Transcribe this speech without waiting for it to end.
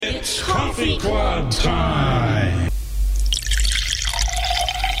It's Coffee Club time!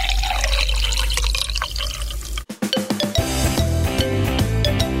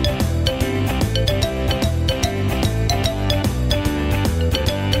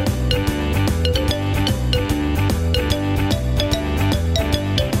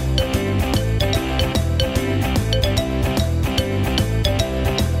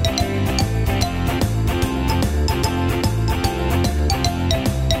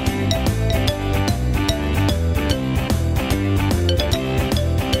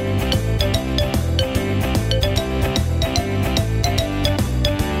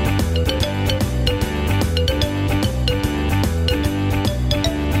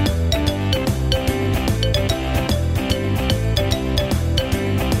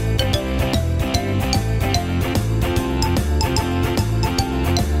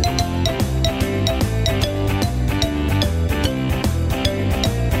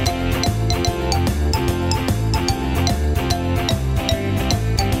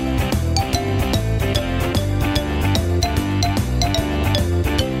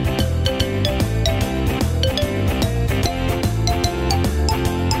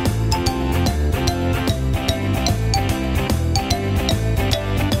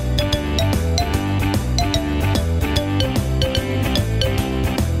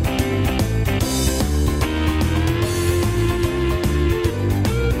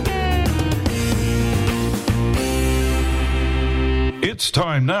 It's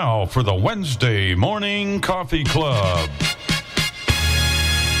time now for the Wednesday Morning Coffee Club.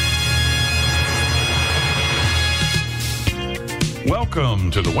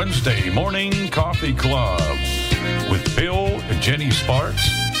 Welcome to the Wednesday Morning Coffee Club with Bill and Jenny Sparks,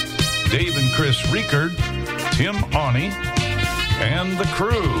 Dave and Chris Riekert, Tim Awney, and the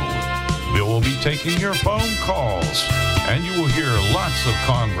crew. Bill will be taking your phone calls, and you will hear lots of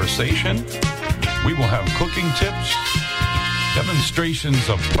conversation. We will have cooking tips, demonstrations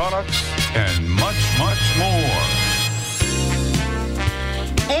of products, and much, much more.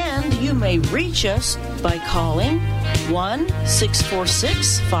 And you may reach us by calling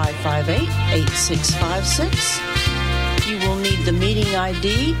 1-646-558-8656. You will need the meeting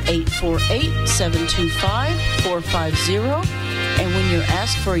ID 848-725-450. And when you're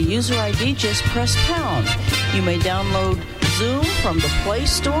asked for a user ID, just press pound. You may download Zoom from the Play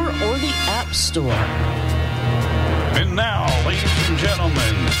Store or the App Store. And now, ladies and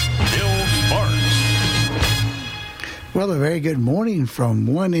gentlemen, Bill Sparks. Well, a very good morning from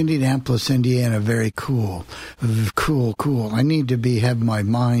Indianapolis, Indiana. Very cool. I need to have my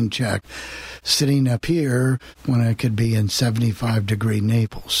mind checked sitting up here when I could be in 75-degree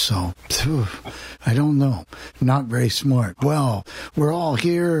Naples. So, I don't know. Not very smart. Well, we're all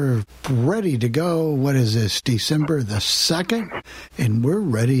here ready to go. What is this, December the 2nd? And we're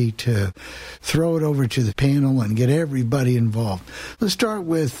ready to throw it over to the panel and get everybody involved. Let's start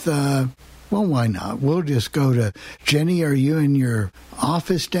with... well, why not? We'll just go to Jenny. Are you in your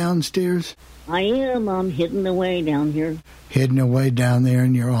office downstairs? I am. I'm hidden away down here. Hidden away down there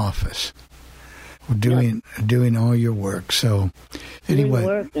in your office. Doing all your work. So, anyway. Doing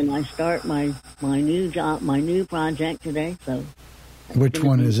work, and I start my new job, my new project today. So, which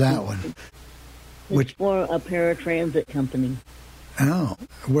one is that one? It's for a paratransit company. Oh,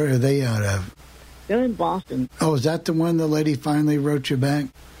 where are they out of? They're in Boston. Oh, is that the one the lady finally wrote you back?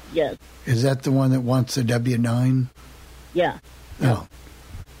 Yes. Is that the one that wants the W-9? Yeah. Oh,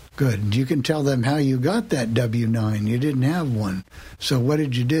 good. You can tell them how you got that W-9. You didn't have one. So what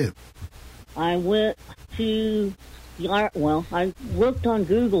did you do? I went to I looked on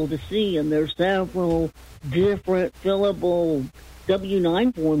Google to see, and there's several different fillable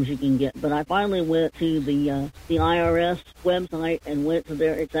W-9 forms you can get, but I finally went to the IRS website and went to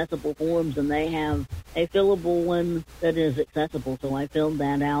their accessible forms, and they have a fillable one that is accessible. So I filled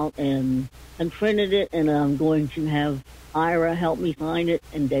that out and printed it, and I'm going to have Ira help me sign it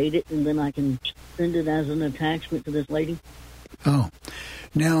and date it, and then I can send it as an attachment to this lady. Oh,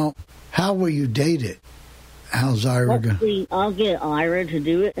 now how will you date it? How's Ira going? I'll get Ira to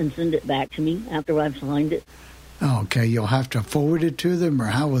do it and send it back to me after I've signed it. Oh, okay, you'll have to forward it to them, or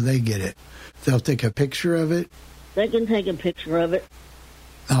how will they get it? They'll take a picture of it? They can take a picture of it.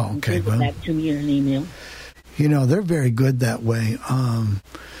 Oh, okay. And send it back to me in an email. You know, they're very good that way.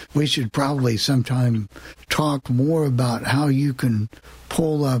 We should probably sometime talk more about how you can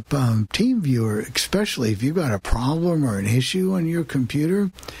pull up TeamViewer, especially if you've got a problem or an issue on your computer,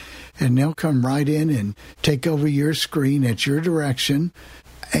 and they'll come right in and take over your screen at your direction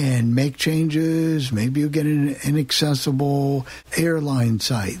and make changes. Maybe you get an inaccessible airline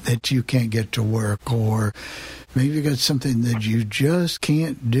site that you can't get to work, or maybe you got something that you just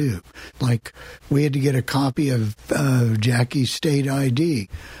can't do. Like we had to get a copy of Jackie's state ID.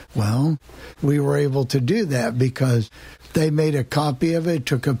 Well, we were able to do that because they made a copy of it,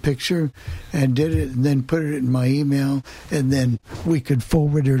 took a picture, and did it, and then put it in my email, and then we could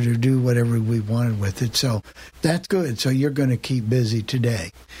forward it or do whatever we wanted with it. So that's good. So you're going to keep busy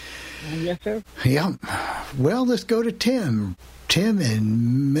today. Yes, sir. Yeah. Well, let's go to Tim. Tim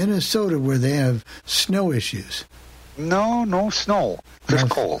in Minnesota, where they have snow issues. No snow. Just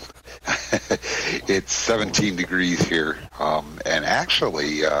cold. It's 17 degrees here. And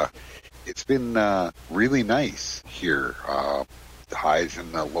actually, it's been really nice here. The highs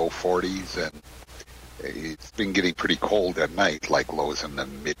in the low 40s, and it's been getting pretty cold at night, like lows in the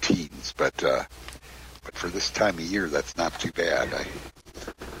mid-teens. But for this time of year, that's not too bad.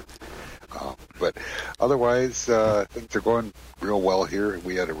 But otherwise, things are going real well here.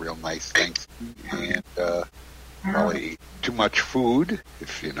 We had a real nice Thanksgiving, and probably ate too much food,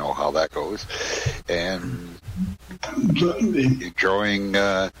 if you know how that goes, and enjoying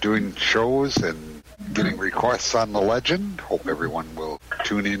doing shows and getting requests on the legend. Hope everyone will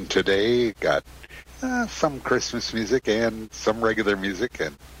tune in today. Got some Christmas music and some regular music.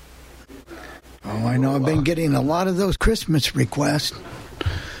 And oh, I know. I've been getting a lot of those Christmas requests.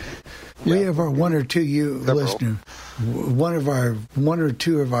 We have our one or two listeners. One or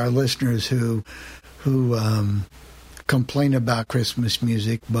two of our listeners who complain about Christmas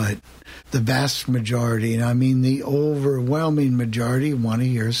music, but the vast majority, and I mean the overwhelming majority, want to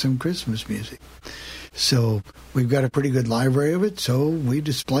hear some Christmas music. So we've got a pretty good library of it, so we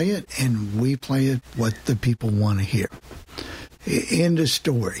display it and we play it what the people want to hear. End of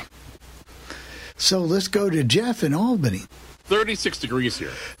story. So let's go to Jeff in Albany. 36 degrees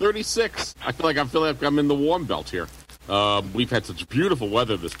here. 36. I feel like I'm in the warm belt here. We've had such beautiful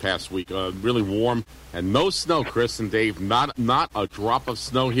weather this past week. Really warm and no snow, Chris and Dave. Not a drop of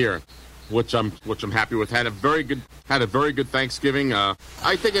snow here, which I'm happy with. Had a very good Thanksgiving. I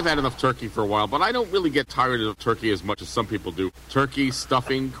think I've had enough turkey for a while, but I don't really get tired of turkey as much as some people do. Turkey,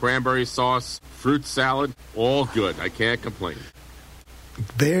 stuffing, cranberry sauce, fruit salad, all good. I can't complain.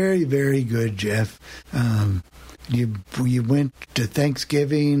 Very, very good, Jeff. You went to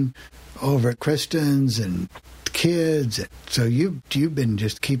Thanksgiving over at Kristen's and kids, so you've been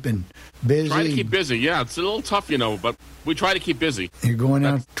just keeping busy. Trying to keep busy, yeah. It's a little tough, but we try to keep busy. You're going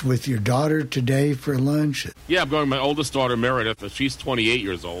out with your daughter today for lunch? Yeah, I'm going with my oldest daughter, Meredith. She's 28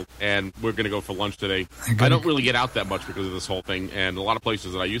 years old, and we're going to go for lunch today. I don't really get out that much because of this whole thing, and a lot of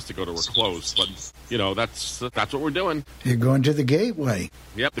places that I used to go to were closed, but, that's what we're doing. You're going to the Gateway?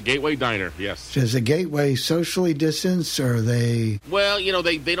 Yep, the Gateway Diner, yes. Is the Gateway socially distanced, or are they... Well,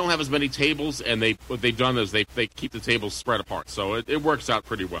 they don't have as many tables, and what they've done is they keep the tables spread apart, so it works out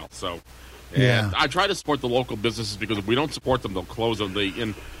pretty well, so... And yeah. I try to support the local businesses because if we don't support them, they'll close them.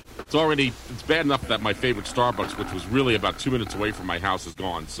 It's bad enough that my favorite Starbucks, which was really about 2 minutes away from my house, is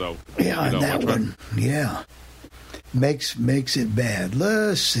gone. So yeah, that one, yeah, makes it bad.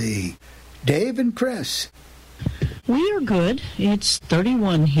 Let's see, Dave and Chris. We are good. It's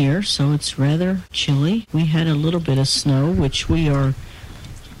 31 here, so it's rather chilly. We had a little bit of snow, which we are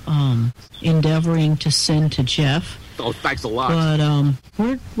endeavoring to send to Jeff. Oh, thanks a lot.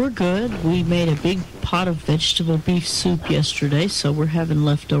 But we're good. We made a big pot of vegetable beef soup yesterday, so we're having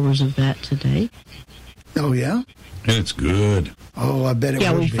leftovers of that today. Oh, yeah? And it's good. Oh, I bet it would be.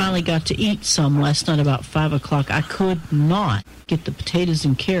 Yeah, we finally got to eat some last night about 5 o'clock. I could not get the potatoes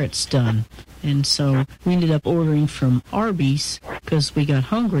and carrots done, and so we ended up ordering from Arby's because we got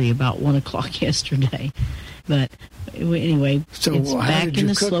hungry about 1 o'clock yesterday. But anyway, so it's back in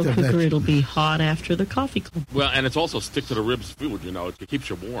the slow cooker. It'll be hot after the coffee club. Well, and it's also stick to the ribs food, it keeps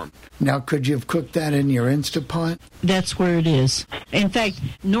you warm. Now, could you have cooked that in your Instapot? That's where it is. In fact,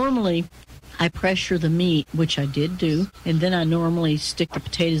 normally I pressure the meat, which I did do, and then I normally stick the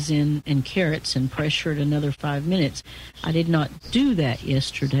potatoes in and carrots and pressure it another 5 minutes. I did not do that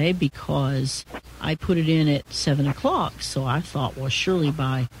yesterday because I put it in at 7 o'clock, so I thought, well, surely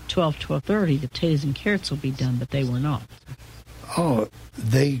by 12:30 the potatoes and carrots will be done, but they were not. Oh,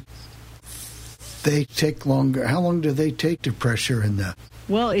 they take longer. How long do they take to pressure in the...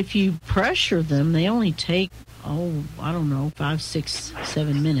 Well, if you pressure them, they only take, 5, 6,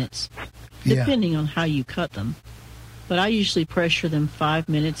 7 minutes. Depending on how you cut them. But I usually pressure them 5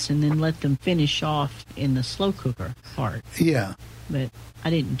 minutes and then let them finish off in the slow cooker part. Yeah. But I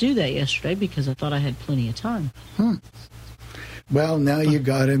didn't do that yesterday because I thought I had plenty of time. Well, now you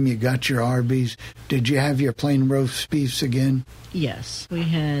got them. You got your Arby's. Did you have your plain roast beefs again? Yes,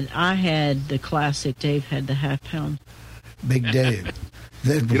 I had the classic. Dave had the half-pound. Big Dave.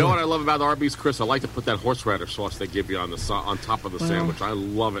 You know what I love about Arby's, Chris? I like to put that horseradish sauce they give you on top of the sandwich. I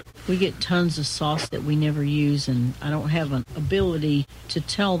love it. We get tons of sauce that we never use, and I don't have an ability to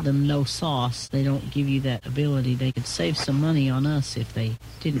tell them no sauce. They don't give you that ability. They could save some money on us if they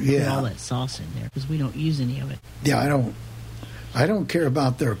didn't put all that sauce in there, because we don't use any of it. Yeah, I don't care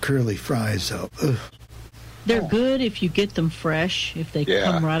about their curly fries, though. Ugh. They're good if you get them fresh. If they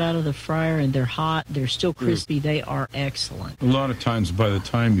come right out of the fryer and they're hot, they're still crispy, they are excellent. A lot of times, by the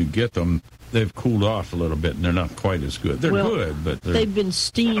time you get them, they've cooled off a little bit and they're not quite as good. They're good, but they've been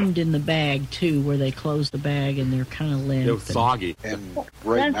steamed in the bag, too, where they close the bag and they're kind of limp. They're soggy. And that's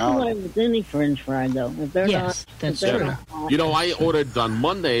the way with any French fry, though. If they're that's true. You know, I ordered on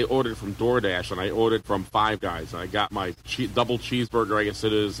Monday, from DoorDash, and I ordered from Five Guys. I got my double cheeseburger, I guess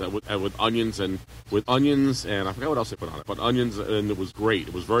it is, with onions, and I forgot what else they put on it, but onions, and it was great.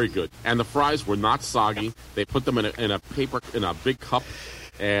 It was very good. And the fries were not soggy. They put them in a big cup.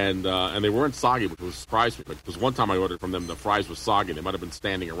 And they weren't soggy, which was surprised me. Because one time I ordered from them, the fries were soggy. They might have been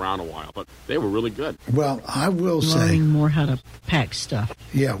standing around a while, but they were really good. Well, I will say, learning more how to pack stuff.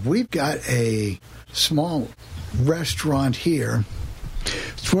 Yeah, we've got a small restaurant here.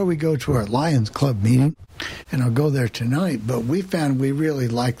 It's where we go to our Lions Club meeting, and I'll go there tonight. But we found we really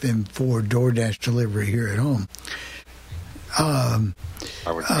like them for DoorDash delivery here at home. I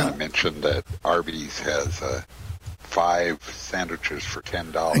was going to mention that Arby's has 5 sandwiches for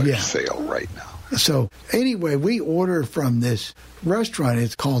 $10 sale right now. So anyway, we order from this restaurant.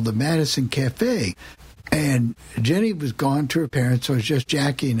 It's called the Madison Cafe. And Jenny was gone to her parents, so it's just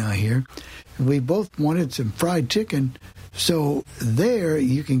Jackie and I here. And we both wanted some fried chicken. So there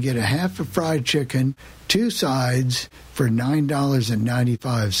you can get a half a fried chicken, 2 sides for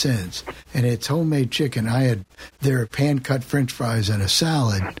 $9.95. And it's homemade chicken. I had their pan-cut French fries and a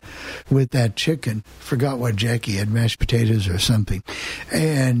salad with that chicken. Forgot what Jackie had, mashed potatoes or something.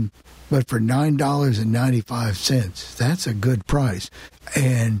 But for $9.95, that's a good price.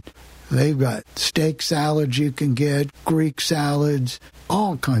 And they've got steak salads you can get, Greek salads,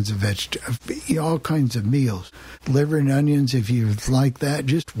 all kinds of all kinds of meals. Liver and onions, if you like that,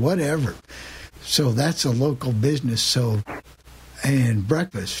 just whatever. So that's a local business. And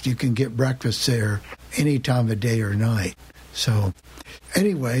breakfast, you can get breakfast there any time of day or night. So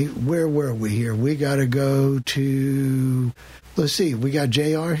anyway, where were we here? We got to go to, let's see, we got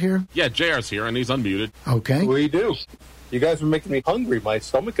JR here? Yeah, JR's here, and he's unmuted. Okay. We do. You guys are making me hungry. My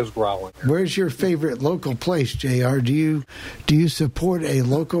stomach is growling. Where's your favorite local place, JR? Do you support a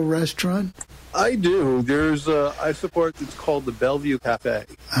local restaurant? I do. There's I support. It's called the Bellevue Cafe.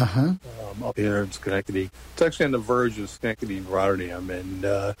 Up here in Schenectady. It's actually on the verge of Schenectady and Rotterdam, and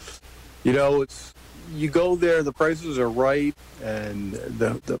it's you go there. The prices are right, and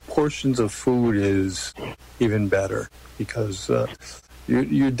the portions of food is even better because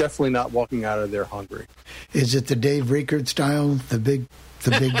you're definitely not walking out of there hungry. Is it the Dave Rickard style? The big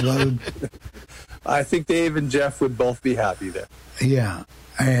load. I think Dave and Jeff would both be happy there. Yeah.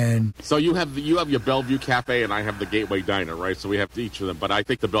 And so you have your Bellevue Cafe, and I have the Gateway Diner, right? So we have each of them, but I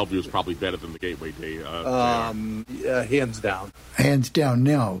think the Bellevue is probably better than the Gateway Day. Hands down. Hands down.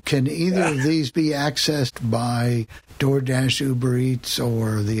 Now, can either of these be accessed by DoorDash, Uber Eats,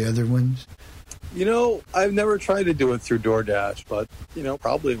 or the other ones? I've never tried to do it through DoorDash, but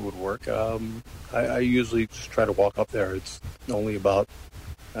probably it would work. I usually just try to walk up there. It's only about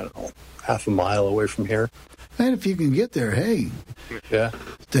half a mile away from here. And if you can get there, hey. Yeah.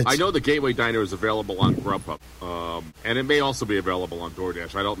 I know the Gateway Diner is available on Grubhub, and it may also be available on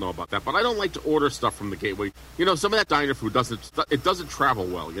DoorDash. I don't know about that, but I don't like to order stuff from the Gateway. Some of that diner food doesn't travel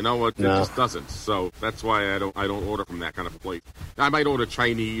well. It just doesn't. So that's why I don't order from that kind of a place. I might order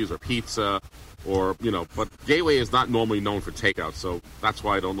Chinese or pizza, but Gateway is not normally known for takeout, so that's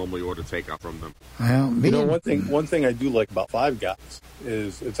why I don't normally order takeout from them. Well, one thing I do like about Five Guys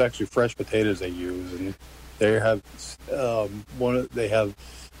is it's actually fresh potatoes they use, and they have they have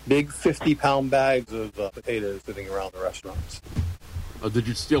big 50-pound bags of potatoes sitting around the restaurants. Did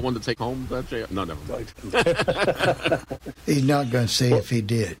you steal one to take home? No, never mind. He's not going to say if he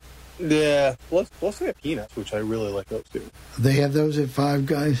did. Yeah, plus they have peanuts, which I really like those too. They have those at Five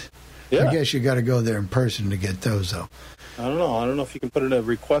Guys? Yeah. I guess you got to go there in person to get those, though. I don't know. I don't know if you can put a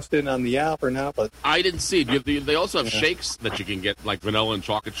request in on the app or not, but I didn't see it. They also have shakes that you can get, like vanilla and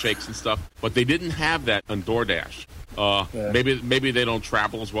chocolate shakes and stuff, but they didn't have that on DoorDash. Maybe they don't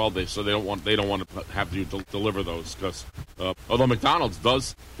travel as well, so they don't want to have you deliver those. Because although McDonald's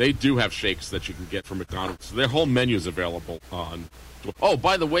does, they do have shakes that you can get from McDonald's. So their whole menu is available on. Oh,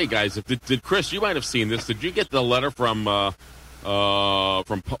 by the way, guys, did Chris? You might have seen this. Did you get the letter from? I don't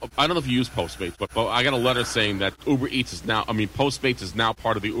know if you use Postmates, but I got a letter saying that Postmates is now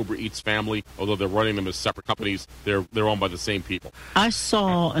part of the Uber Eats family. Although they're running them as separate companies, they're owned by the same people. I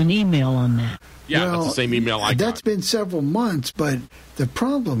saw an email on that. Yeah, that's the same email I got. That's been several months, but the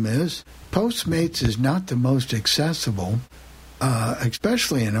problem is Postmates is not the most accessible,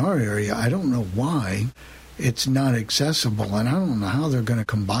 especially in our area. I don't know why it's not accessible, and I don't know how they're going to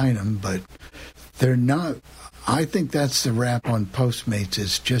combine them, but they're not. I think that's the rap on Postmates.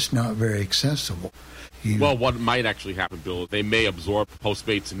 It's just not very accessible. Well, what might actually happen, Bill, they may absorb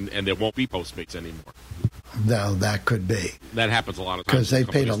Postmates and there won't be Postmates anymore. No, that could be. That happens a lot of times. Because they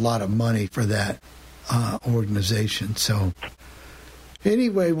paid a lot of money for that organization. So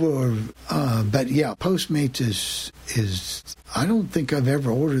anyway, but yeah, Postmates is, I don't think I've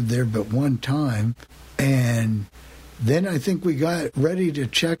ever ordered there but one time. And then I think we got ready to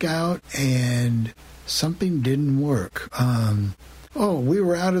check out and something didn't work. We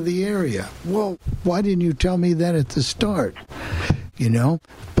were out of the area. Well, why didn't you tell me that at the start?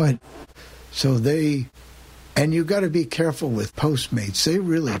 But so and you got to be careful with Postmates. They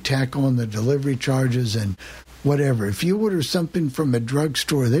really tack on the delivery charges and whatever. If you order something from a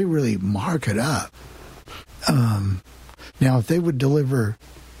drugstore, they really mark it up. Now, if they would deliver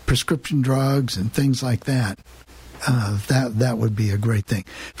prescription drugs and things like that, that would be a great thing.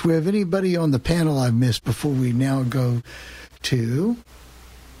 If we have anybody on the panel I've missed before we now go to...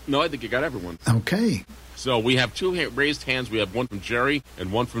 No, I think you got everyone. Okay. So we have two raised hands. We have one from Jerry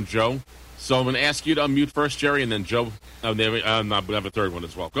and one from Joe. So I'm going to ask you to unmute first, Jerry, and then Joe. We have a third one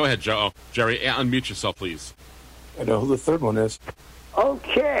as well. Go ahead, Joe. Jerry, unmute yourself, please. I know who the third one is.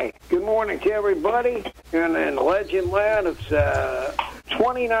 Okay. Good morning to everybody. And in Legend Land, it's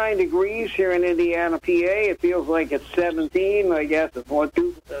 29 degrees here in Indiana, PA. It feels like it's 17. I guess it's more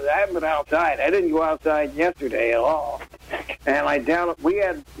too. I haven't been outside. I didn't go outside yesterday at all. And I doubt it. We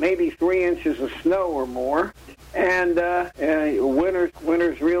had maybe 3 inches of snow or more. And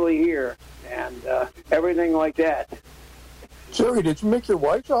winter's really here. And everything like that. Jerry, did you make your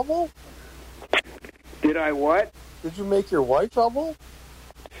wife shovel? Did I what? Did you make your wife shovel?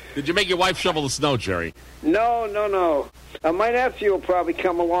 Did you make your wife shovel the snow, Jerry? No. My nephew will probably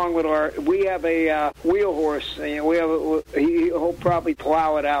come along with we have a wheel horse. And he'll probably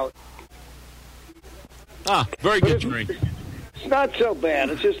plow it out. Ah, very good, Jerry. It's not so bad.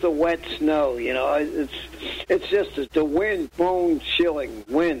 It's just the wet snow, It's just the wind, bone chilling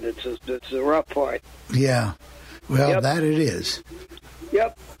wind. It's the rough part. Yeah. Well, that it is.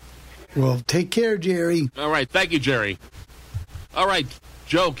 Yep. Well, take care, Jerry. All right. Thank you, Jerry. All right.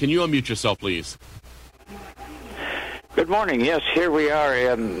 Joe, can you unmute yourself, please? Good morning. Yes, here we are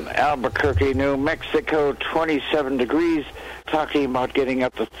in Albuquerque, New Mexico, 27 degrees, talking about getting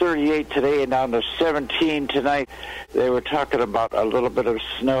up to 38 today and down to 17 tonight. They were talking about a little bit of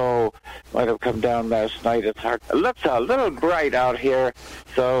snow might have come down last night. It looks a little bright out here,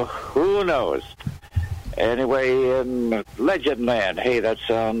 so who knows? Anyway, in Legend Land, hey, that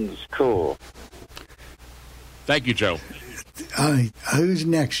sounds cool. Thank you, Joe. Who's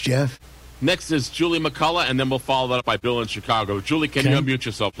next, Jeff? Next is Julie McCullough, and then we'll follow that up by Bill in Chicago. Julie, can you unmute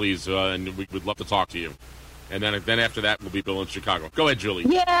yourself, please? And we would love to talk to you. And then after that, will be Bill in Chicago. Go ahead, Julie.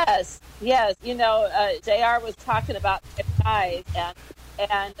 Yes. JR was talking about Five Guys,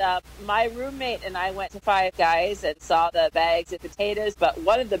 and my roommate and I went to Five Guys and saw the bags of potatoes, but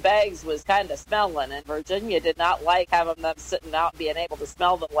one of the bags was kind of smelling, and Virginia did not like having them sitting out and being able to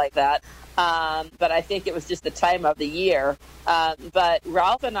smell them like that. But I think it was just the time of the year. But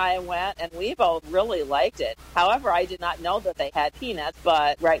Ralph and I went, and we both really liked it. However, I did not know that they had peanuts,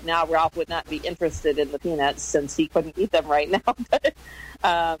 but right now Ralph would not be interested in the peanuts since he couldn't eat them right now.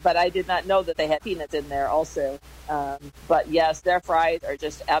 But I did not know that they had peanuts in there also. But yes, their fries are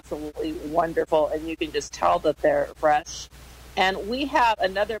just absolutely wonderful, and you can just tell that they're fresh. And we have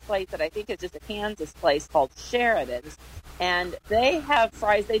another place that I think is just a Kansas place called Sheridan's, and they have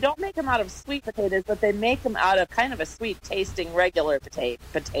fries. They don't make them out of sweet potatoes, but they make them out of kind of a sweet-tasting regular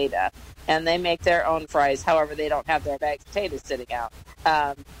potato. And they make their own fries. However, they don't have their bagged potatoes sitting out.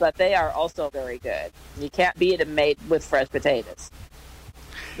 But they are also very good. You can't beat them made with fresh potatoes.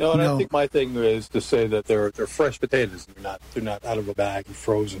 No, and I think my thing is to say that they're fresh potatoes. They're not out of a bag and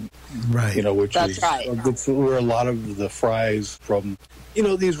frozen. Right. Which That's is right. where a lot of the fries from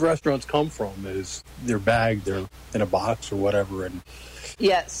these restaurants come from. Is they're bagged, they're in a box or whatever, and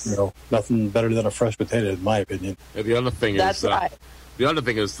Yes. nothing better than a fresh potato, in my opinion. And the other thing That's is, right. the other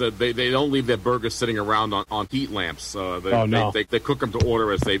thing is that they don't leave their burgers sitting around on heat lamps. They cook them to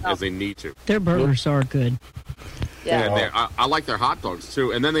order as they need to. Their burgers are good. Yeah. And I like their hot dogs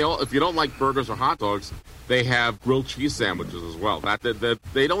too. And then if you don't like burgers or hot dogs, they have grilled cheese sandwiches as well.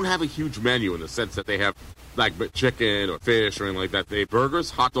 They don't have a huge menu in the sense that they have like chicken or fish or anything like that. They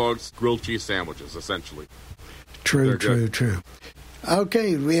burgers, hot dogs, grilled cheese sandwiches, essentially. True.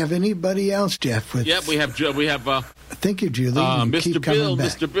 Okay, do we have anybody else, Jeff? We have. Thank you, Julie.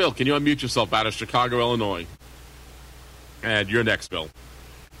 Mr. Bill, can you unmute yourself out of Chicago, Illinois? And you're next, Bill.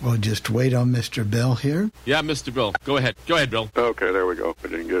 We'll just wait on Mr. Bill here. Yeah, Mr. Bill. Go ahead, Bill. Okay, there we go. I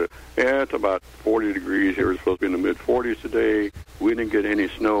didn't get it. Yeah, it's about 40 degrees here. It's supposed to be in the mid-40s today. We didn't get any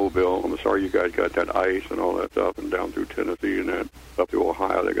snow, Bill. I'm sorry you guys got that ice and all that stuff, and down through Tennessee and that up to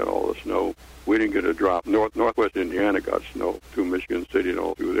Ohio, they got all the snow. We didn't get a drop. Northwest Indiana got snow through Michigan City and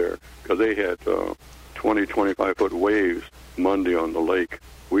all through there because they had 20, 25-foot waves Monday on the lake.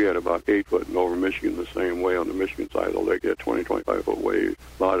 We had about 8 foot, and over Michigan the same way on the Michigan side of the lake. They had 20, 25-foot waves.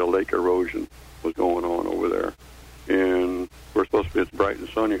 A lot of lake erosion was going on over there. And we're supposed to be, it's bright and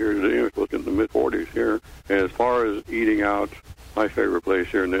sunny here today. We're supposed to be in the mid-40s here. And as far as eating out, my favorite place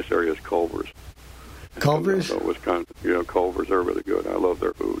here in this area is Culver's. Culver's? Wisconsin. Culver's, they're really good. I love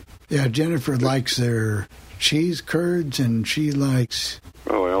their food. Yeah, Jennifer likes their cheese curds, and she likes...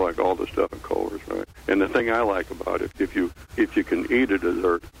 Oh, I like all the stuff in Culver's, right? And the thing I like about it, if you can eat a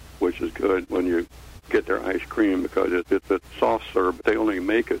dessert, which is good when you get their ice cream, because it's a soft serve, but they only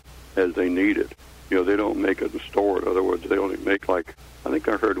make it as they need it. They don't make it and store it. In other words, they only make I think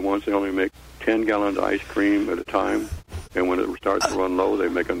I heard once they only make 10 gallons of ice cream at a time, and when it starts to run low, they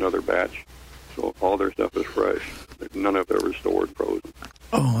make another batch. So all their stuff is fresh. None of it ever stored frozen.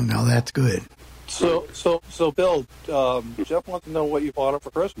 Oh, now that's good. So Bill, Jeff wants to know what you bought him for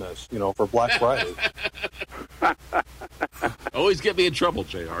Christmas, for Black Friday. Always get me in trouble,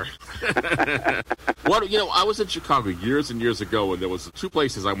 JR. I was in Chicago years and years ago, and there was 2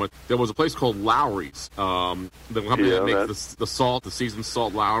 places I went. There was a place called Lowry's, the company that makes the seasoned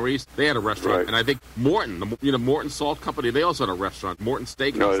salt Lowry's. They had a restaurant, right. And I think Morton, Morton Salt Company, they also had a restaurant, Morton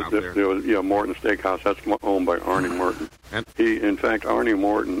Steakhouse out there. Morton Steakhouse. That's owned by Arnie Morton. And in fact, Arnie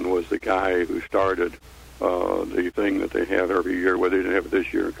Morton was the guy who started the thing that they have every year, where they didn't have it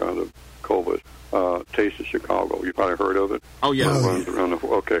this year because of COVID. Taste of Chicago. You probably heard of it. Oh, yes.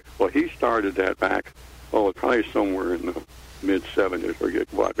 Okay. Well, he started that back, probably somewhere in the mid-70s,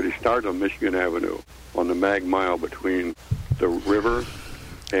 forget what. But he started on Michigan Avenue on the Mag Mile between the river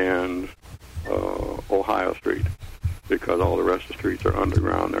and Ohio Street, because all the rest of the streets are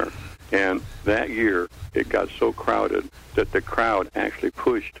underground there. And that year, it got so crowded that the crowd actually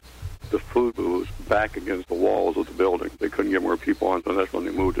pushed the food booths back against the walls of the building. They couldn't get more people on, so that's when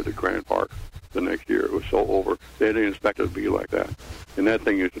they moved to the Grand Park the next year. It was so over. They didn't expect it to be like that. And that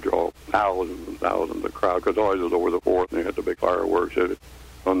thing used to draw thousands and thousands of crowd, because always was over the 4th, and they had the big fireworks.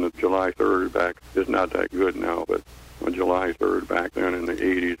 On the July 3rd back, it's not that good now, but on July 3rd back then in the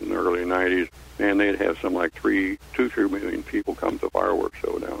 80s and the early 90s, and they'd have some like 3 million people come to the fireworks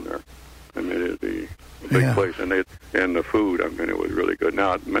show down there. I mean, it'd be a big place, and the food. I mean, it was really good.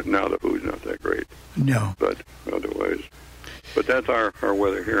 Now the food's not that great. No, but otherwise, that's our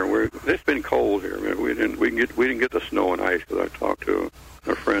weather here. It's been cold here. I mean, we didn't get the snow and ice, because I talked to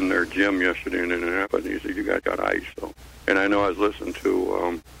a friend there, Jim, yesterday in Indianapolis, and he said you guys got ice. So, and I know I was listening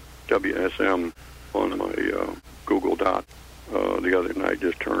to WSM on my Google Dot the other night.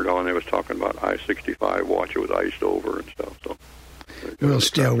 Just turned on. They was talking about I-65. Watch it was iced over and stuff. So. We'll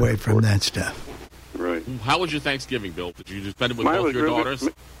stay away from that stuff. Right. How was your Thanksgiving, Bill? Did you spend it with both your daughters?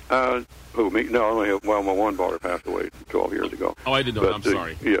 Who, me? No, I only have, my one daughter passed away 12 years ago. Oh, I didn't know. I'm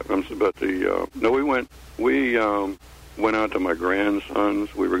sorry. Yeah, we went out to my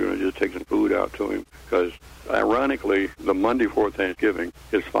grandson's. We were going to just take some food out to him, because, ironically, the Monday before Thanksgiving,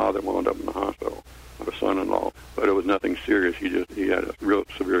 his father wound up in the hospital. My son-in-law, but it was nothing serious. He had a real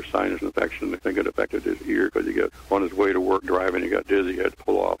severe sinus infection. I think it affected his ear, because on his way to work driving, he got dizzy. He had to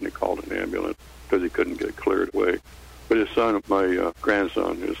pull off, and he called an ambulance because he couldn't get cleared away. But his son, my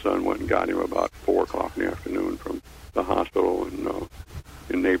grandson, went and got him about 4 o'clock in the afternoon from the hospital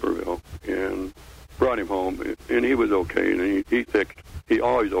in Naperville, and brought him home, and he was okay. And he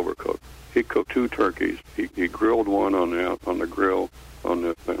always overcooked. He cooked 2 turkeys. He grilled one on the grill, on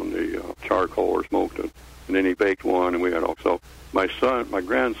the charcoal, or smoked it, and then he baked one, and we had also my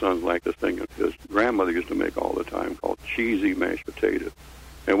grandson's like this thing his grandmother used to make all the time called cheesy mashed potatoes.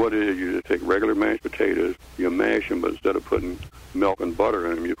 And what it is, you just take regular mashed potatoes, you mash them, but instead of putting milk and butter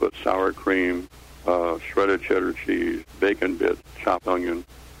in them, you put sour cream, shredded cheddar cheese, bacon bits, chopped onion,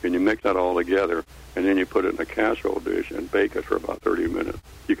 and you mix that all together, and then you put it in a casserole dish and bake it for about 30 minutes.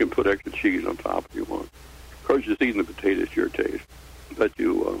 You can put extra cheese on top if you want. Of course, you season the potatoes to your taste, but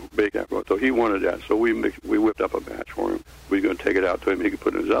you bake afterwards. So he wanted that, so we whipped up a batch for him. We were going to take it out to him. He could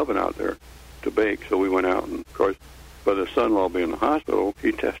put it in his oven out there to bake, so we went out, and of course, by the son-in-law being in the hospital,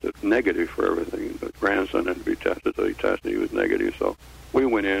 he tested negative for everything. The grandson had to be tested, so he tested. He was negative. So we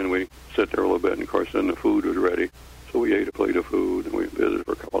went in, we sat there a little bit, and, of course, then the food was ready. So we ate a plate of food, and we visited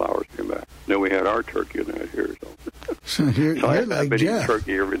for a couple hours and came back. Then we had our turkey in that here. So you're I've like been Jeff. eating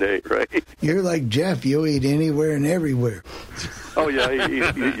turkey every day, right? You're like Jeff. You'll eat anywhere and everywhere. Oh, yeah.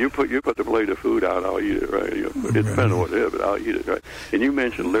 You put the plate of food out, I'll eat it, right? It depends on what it is, but I'll eat it, right? And you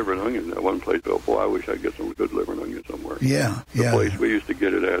mentioned liver and onions at one place. Oh, boy, I wish I'd get some good liver and onions somewhere. Yeah, The place we used to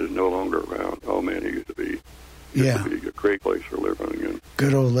get it at is no longer around. Oh, man, it used to be a great place for liver and onions.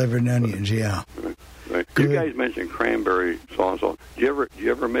 Good old liver and onions, yeah. Right. Good. You guys mentioned cranberry sauce. Do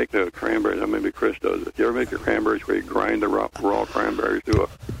you ever make the cranberries? Maybe Chris does it. Do you ever make the cranberries where you grind the raw cranberries through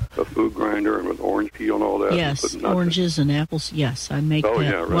a food grinder and with orange peel and all that? Yes, oranges and apples. Yes, I make that.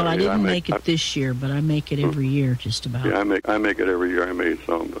 Yeah, right. Well, I didn't make it this year, but I make it every year just about. Yeah, I make it every year. I made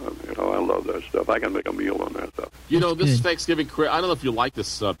some. I love that stuff. I can make a meal on that stuff. This Thanksgiving, I don't know if you like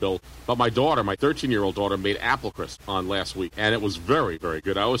this, Bill, but my 13-year-old daughter, made apple crisp on last week, and it was very, very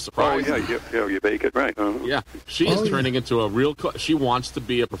good. I was surprised. Oh, you bake it, right? Uh-huh. Yeah, she is turning into a real cook. She wants to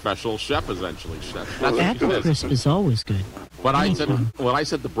be a professional chef, essentially. Apple crisp is always good. But I said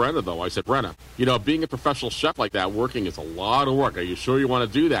to Brenna, though, Brenna, being a professional chef like that, working is a lot of work. Are you sure you want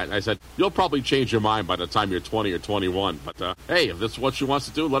to do that? And I said, you'll probably change your mind by the time you're 20 or 21. But, hey, if that's what she wants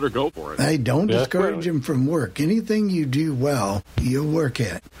to do, let her go for it. Hey, don't discourage him from work. Anything you do well, you'll work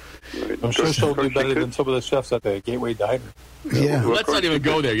at. Right. I'm sure she'll do better than some of the chefs at the Gateway Diner. Yeah. Let's not even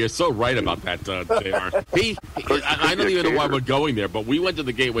go there. You're so right about that, JR. I don't even know why we're going there, but we went to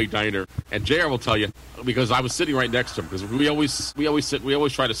the Gateway Diner, and JR will tell you, because I was sitting right next to him, because we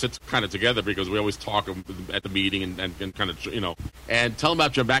always try to sit kind of together because we always talk at the meeting and kind of, and tell him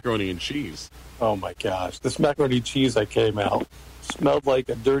about your macaroni and cheese. Oh, my gosh. This macaroni and cheese that came out smelled like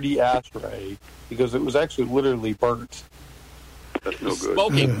a dirty ashtray because it was actually literally burnt. That's no good.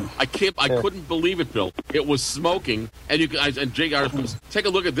 Smoking. I couldn't believe it, Bill. It was smoking, and JR goes, take a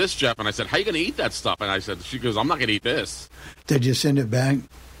look at this, Jeff. And I said, how are you going to eat that stuff? And she goes, I'm not going to eat this. Did you send it back?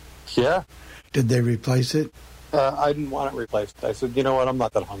 Yeah. Did they replace it? I didn't want it replaced. I said, you know what? I'm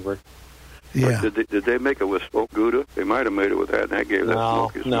not that hungry. Yeah. Did they make it with smoked Gouda? They might have made it with that, and that gave that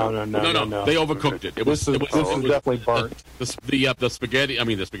smoky smell. No. They overcooked it. This is definitely burnt. The spaghetti.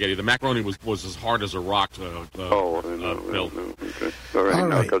 The macaroni was as hard as a rock. Bill. Okay. All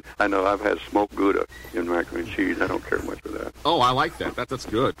right. Because I know I've had smoked Gouda in macaroni and cheese. I don't care much for that. Oh, I like that. That's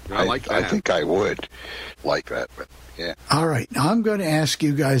good. I like that. I think I would like that, but yeah. All right. Now I'm going to ask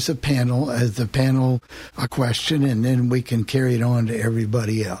you guys a question, and then we can carry it on to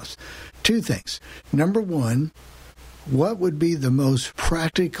everybody else. Two things. Number one, what would be the most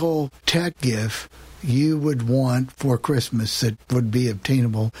practical tech gift you would want for Christmas that would be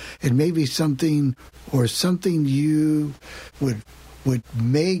obtainable, and maybe something you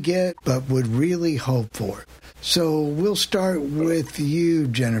may get but would really hope for? So we'll start with you,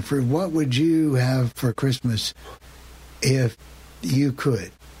 Jennifer. What would you have for Christmas if you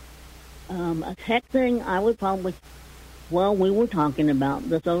could? A tech thing, I would probably... Well, we were talking about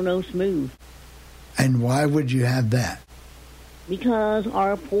the Sonos Smooth. And why would you have that? Because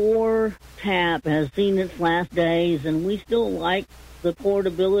our poor tap has seen its last days, and we still like the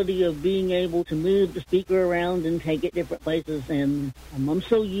portability of being able to move the speaker around and take it different places. And I'm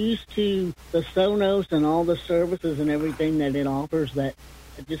so used to the Sonos and all the services and everything that it offers that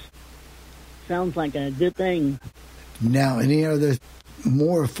it just sounds like a good thing. Now, any other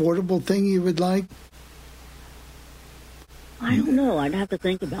more affordable thing you would like? I don't know. I'd have to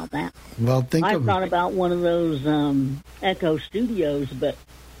think about that. Well, I thought about one of those Echo Studios, but...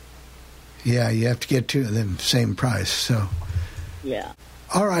 Yeah, you have to get two of them same price, so... Yeah.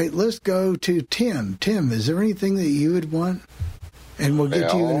 All right, let's go to Tim. Tim, is there anything that you would want? And we'll get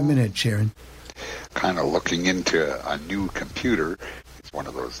to you in a minute, Sharon. Kind of looking into a new computer. It's one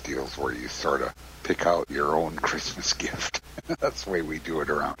of those deals where you sort of pick out your own Christmas gift. That's the way we do it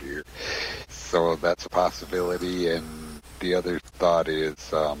around here. So that's a possibility, and the other thought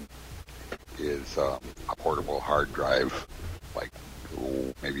is a portable hard drive, like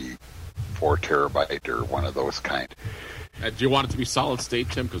maybe 4 terabyte or one of those kind. Do you want it to be solid state,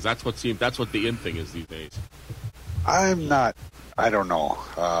 Tim? Because that's what the in thing is these days. I don't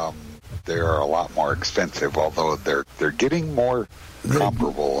know. They're a lot more expensive, although they're getting more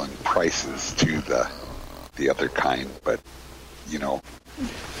comparable in prices to the other kind. But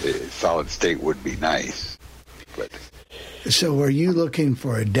solid state would be nice. But so, are you looking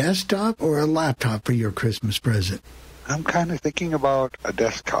for a desktop or a laptop for your Christmas present? I'm kind of thinking about a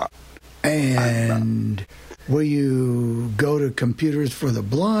desktop. And will you go to Computers for the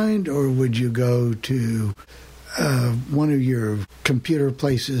Blind, or would you go to one of your computer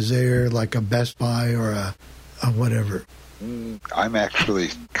places there, like a Best Buy or a whatever? I'm actually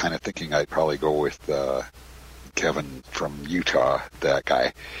kind of thinking I'd probably go with Kevin from Utah, that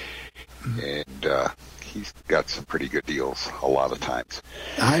guy. And he's got some pretty good deals a lot of times.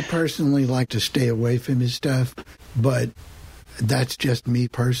 I personally like to stay away from his stuff, but that's just me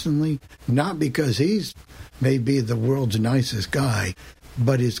personally. Not because he's maybe the world's nicest guy,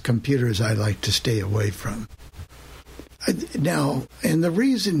 but his computers I like to stay away from. Now, and the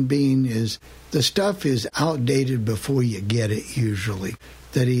reason being is the stuff is outdated before you get it, usually,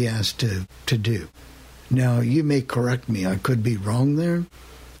 that he has to do. Now, you may correct me. I could be wrong there,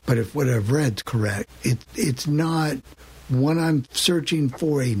 but if what I've read's correct, it's not, when I'm searching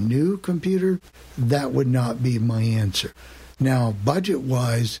for a new computer, that would not be my answer. Now,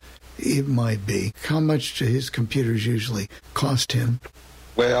 budget-wise, it might be. How much do his computers usually cost him?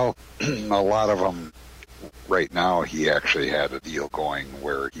 Well, a lot of them, right now, he actually had a deal going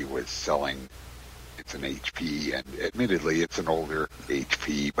where he was selling, it's an HP, and admittedly, it's an older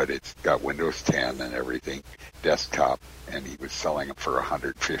HP, but it's got Windows 10 and everything, desktop, and he was selling them for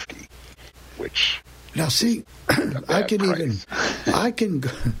 $150, which... Now, see, I can...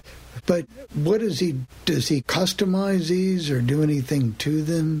 But what does he customize these or do anything to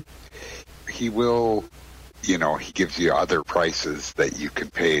them? He will, he gives you other prices that you can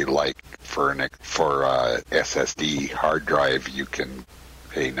pay, like for SSD hard drive, you can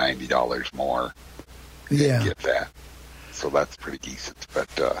pay $90 more and get that. So that's pretty decent. But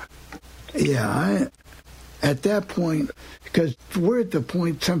at that point, because we're at the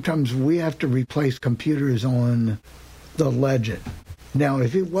point sometimes we have to replace computers on the Legend. Now,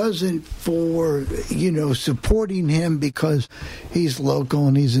 if it wasn't for, supporting him because he's local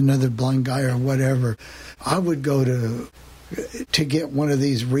and he's another blind guy or whatever, I would go to get one of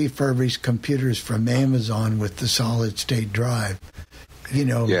these refurbished computers from Amazon with the solid-state drive.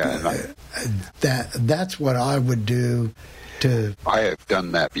 That's what I would do. I have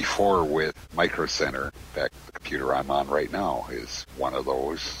done that before with Micro Center. In fact, the computer I'm on right now is one of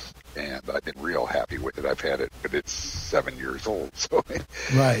those. And I've been real happy with it. I've had it, but it's 7 years old. So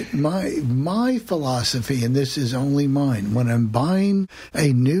right. My philosophy, and this is only mine, when I'm buying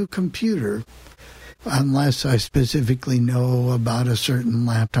a new computer, unless I specifically know about a certain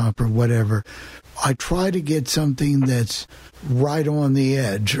laptop or whatever, I try to get something that's right on the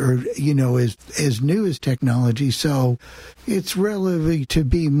edge or, as new as technology. So it's relatively to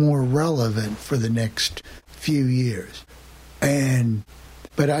be more relevant for the next few years.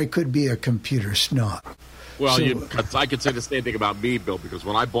 But I could be a computer snob. Well, I could say the same thing about me, Bill, because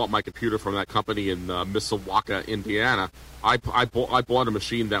when I bought my computer from that company in Mishawaka, Indiana, I bought a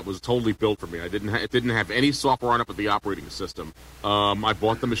machine that was totally built for me. It didn't have any software on it but the operating system. I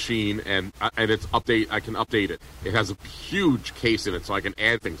bought the machine and it's I can update it. It has a huge case in it, so I can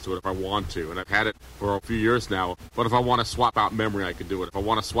add things to it if I want to. And I've had it for a few years now. But if I want to swap out memory, I can do it. If I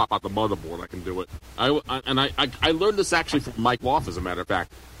want to swap out the motherboard, I can do it. I learned this actually from Mike Loff, as a matter of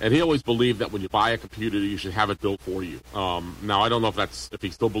fact. And he always believed that when you buy a computer, you should have it built for you. Now, I don't know if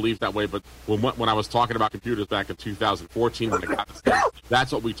he still believes that way, but when I was talking about computers back in 2014, when I got this thing,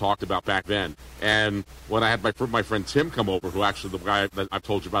 that's what we talked about back then. And when I had my friend Tim come over, who actually the guy that I've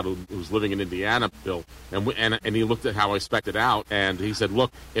told you about who's living in Indiana, Bill, and he looked at how I spec'd it out, and he said,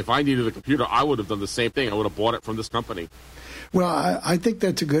 look, if I needed a computer, I would have done the same thing. I would have bought it from this company. Well, I think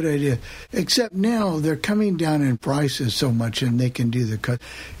that's a good idea. Except now they're coming down in prices so much and they can do the cut.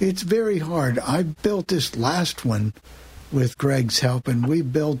 It's very hard. I built this last one with Greg's help, and we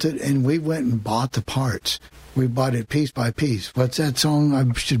built it and we went and bought the parts. We bought it piece by piece. What's that song?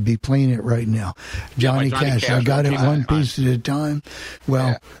 I should be playing it right now. Johnny Cash. I got it one piece at a time.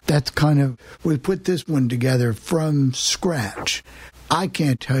 Well, that's kind of, we put this one together from scratch. I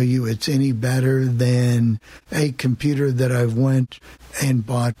can't tell you it's any better than a computer that I went and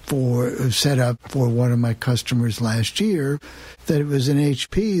set up for one of my customers last year, that it was an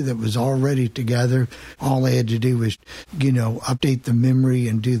HP that was already together. All I had to do was, update the memory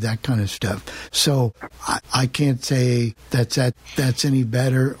and do that kind of stuff. So I can't say that's any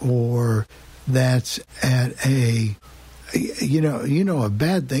better, or that's at a, a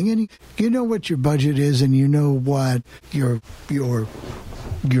bad thing, and you know what your budget is, and you know what you're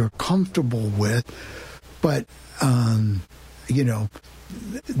comfortable with, but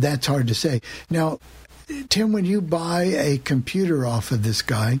that's hard to say. Now, Tim, when you buy a computer off of this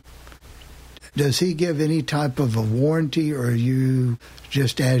guy, does he give any type of a warranty, or are you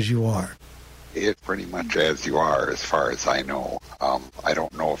just as you are? It's pretty much as you are, as far as I know. I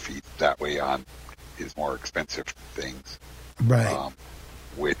don't know if he's that way on his more expensive things. Right.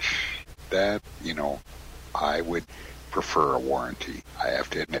 I would prefer a warranty. I have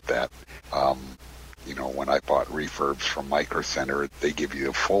to admit that. When I bought refurbs from Micro Center, they give you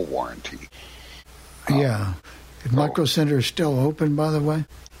a full warranty. Yeah. Micro Center is still open, by the way?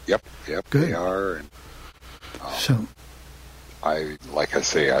 Yep, Good. They are. And, so, like I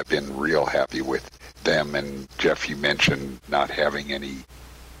say, I've been real happy with them. And Jeff, you mentioned not having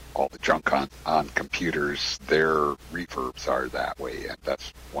all the junk on computers. Their refurbs are that way, and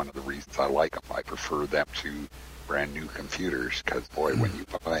that's one of the reasons I like them. I prefer them to brand new computers, because boy, when you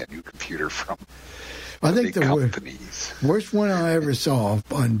buy a new computer from big companies, worst one I ever saw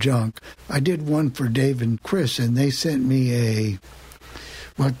on junk, I did one for Dave and Chris, and they sent me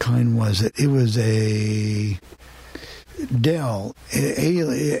what kind was it? It was a Dell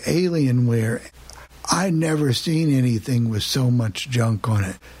Alienware. I'd never seen anything with so much junk on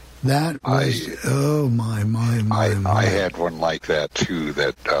it. That was, my. I had one like that, too,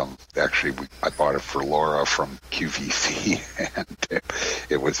 that actually I bought it for Laura from QVC, and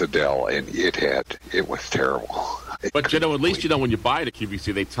it was a Dell, and it was terrible. But, at least when you buy it at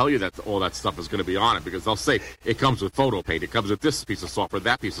QVC, they tell you that all that stuff is going to be on it, because they'll say it comes with PhotoPaint, it comes with this piece of software,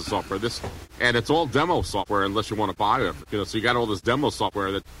 that piece of software, and it's all demo software unless you want to buy it. So you got all this demo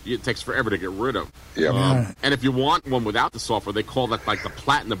software that it takes forever to get rid of. Yeah. And if you want one without the software, they call that like the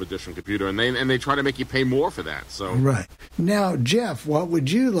Platinum Edition computer, and they try to make you pay more for that. So right now, Jeff, what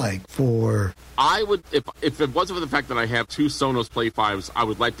would you like for? I would, if it wasn't for the fact that I have two Sonos Play 5s, I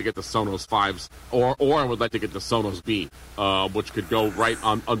would like to get the Sonos 5s, or I would like to get the Sonos Beam, which could go right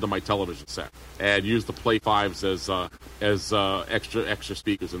under my television set, and use the Play 5s as extra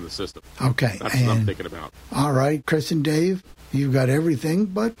speakers in the system. Okay, that's what I'm thinking about. All right, Chris and Dave, you've got everything,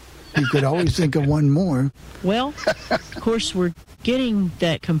 but you could always think of one more. Well, of course, we're getting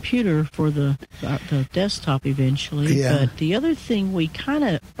that computer for the desktop eventually. Yeah. But the other thing we kind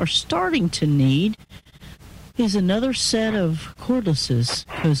of are starting to need is another set of cordlesses,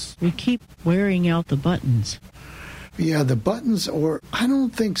 because we keep wearing out the buttons. Yeah, the buttons, or I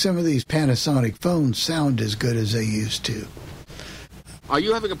don't think some of these Panasonic phones sound as good as they used to. Are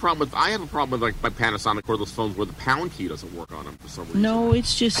you having a problem with? I have a problem with my Panasonic cordless phones where the pound key doesn't work on them for some reason. No,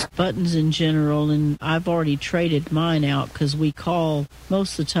 it's just buttons in general, and I've already traded mine out, because we call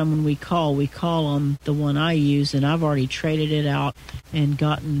most of the time when we call on the one I use, and I've already traded it out and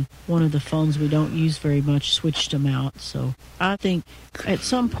gotten one of the phones we don't use very much, switched them out. So I think at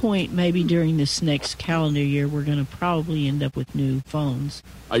some point, maybe during this next calendar year, we're going to probably end up with new phones.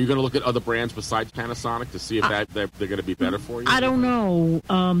 Are you going to look at other brands besides Panasonic to see if they're going to be better for you? I don't know.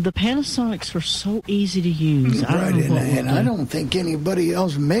 The Panasonics are so easy to use. Right, and I don't think anybody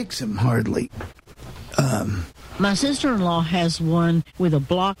else makes them hardly. My sister-in-law has one with a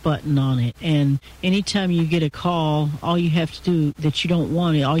block button on it, and anytime you get a call, all you have to do that you don't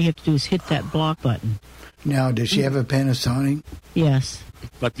want it, all you have to do is hit that block button. Now, does she have a Panasonic? Yes.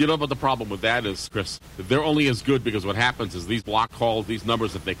 But you know what the problem with that is, Chris? They're only as good because what happens is these block calls, these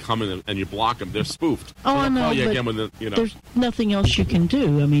numbers, if they come in and you block them, they're spoofed. Oh, I know, call you but again when there's nothing else you can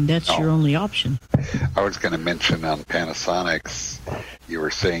do. I mean, that's your only option. I was going to mention on Panasonics, you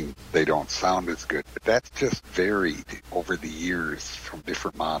were saying they don't sound as good, but that's just varied over the years from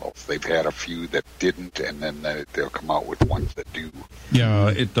different models. They've had a few that didn't, and then they'll come out with ones that do. Yeah,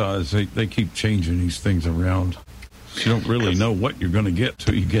 it does. They keep changing these things around. You don't really know what you're going to get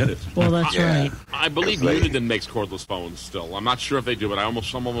till you get it. Well, that's right. I believe Uniden makes cordless phones still. I'm not sure if they do, but I'm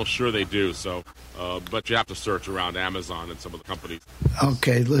almost sure they do. So, but you have to search around Amazon and some of the companies.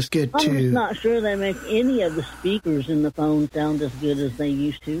 Okay, let's get to... I'm just not sure they make any of the speakers in the phone sound as good as they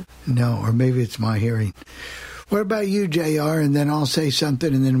used to. No, or maybe it's my hearing. What about you, JR? And then I'll say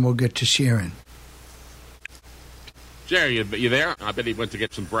something, and then we'll get to Sharon. Jerry, you there? I bet he went to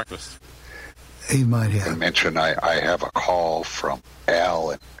get some breakfast. He might have. I mentioned I have a call from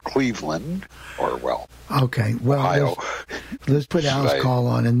Al in Cleveland, or well, okay. Well, Ohio. Let's put Al's call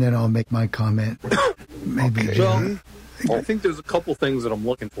on, and then I'll make my comment. Maybe. Okay. Well, I think there's a couple things that I'm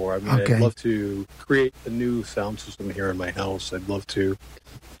looking for. I mean, Okay. I'd love to create a new sound system here in my house. I'd love to,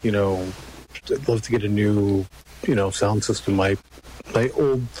 I'd love to get a new, sound system. My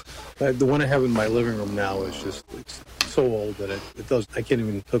old, the one I have in my living room now is just, it's so old that I can't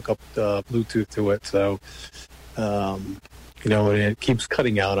even hook up the Bluetooth to it. So, and it keeps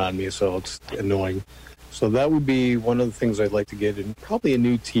cutting out on me, so it's annoying. So that would be one of the things I'd like to get, and probably a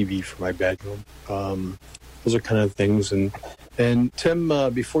new TV for my bedroom. Those are kind of things. And Tim,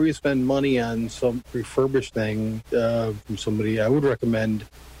 before you spend money on some refurbished thing from somebody, I would recommend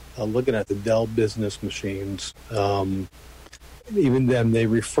looking at the Dell Business machines. Even then, they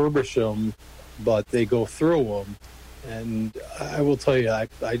refurbish them, but they go through them. And I will tell you, I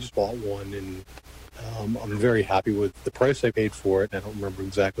just bought one, and I'm very happy with the price I paid for it. I don't remember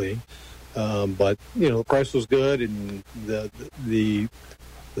exactly, but the price was good, and the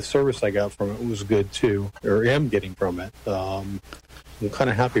service I got from it was good too, or am getting from it. I'm kind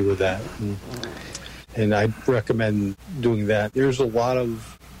of happy with that, and I recommend doing that. There's a lot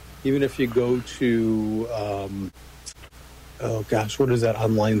of, even if you go to, what is that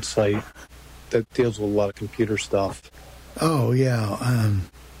online site that deals with a lot of computer stuff? Oh yeah,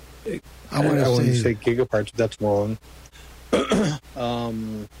 I want to say Gigaparts. That's wrong.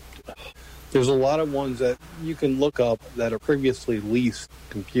 There's a lot of ones that you can look up that are previously leased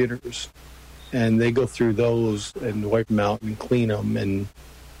computers, and they go through those and wipe them out and clean them, and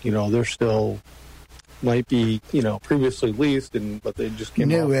they're still might be previously leased, but they just came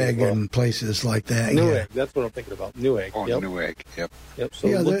Newegg and places like that. Newegg, that's what I'm thinking about. Newegg. Oh, yep. Newegg. Yep.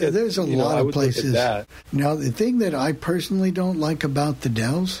 So there's a lot of places. That. Now, the thing that I personally don't like about the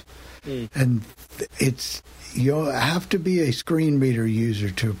Dells, and it's. You have to be a screen reader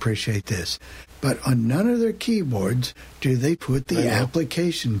user to appreciate this. But on none of their keyboards do they put the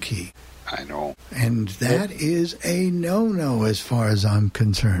application key. I know. And that is a no-no as far as I'm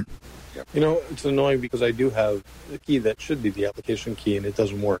concerned. Yep. It's annoying because I do have a key that should be the application key, and it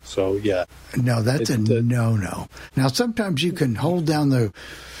doesn't work. So, yeah. No, that's a no-no. Now, sometimes you can hold down the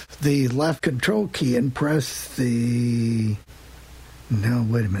left control key and press the... No,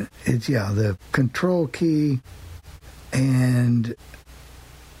 wait a minute. It's, the control key and,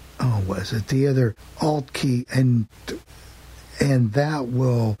 was it the other alt key? And that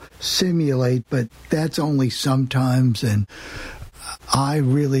will simulate, but that's only sometimes. And I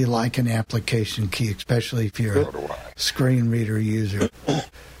really like an application key, especially if you're a screen reader user.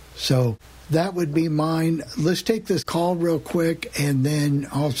 So that would be mine. Let's take this call real quick, and then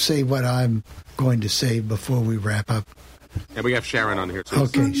I'll say what I'm going to say before we wrap up. And we have Sharon on here, too.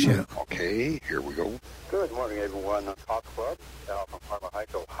 Okay, Sharon. Okay, here we go. Good morning, everyone. Talk Club out from Parma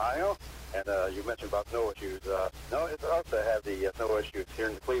Heights, Ohio. And you mentioned about snow issues. No, it's also have the snow issues here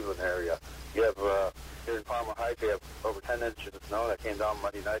in the Cleveland area. You have, here in Parma Heights, we have over 10 inches of snow that came down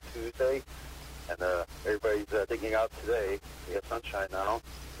Monday night, Tuesday. And everybody's digging out today. We have sunshine now.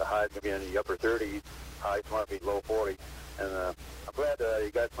 The high's going to be in the upper 30s. Highs might be low 40s. And I'm glad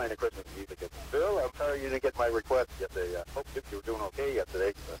you guys playing the Christmas music. Bill, I'm sorry you didn't get my request yesterday. Hope you were doing okay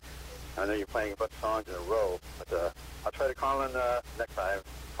yesterday. I know you're playing a bunch of songs in a row, but I'll try to call in next time.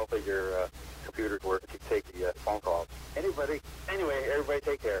 Hopefully your computer's working to take the phone calls. Anyway, everybody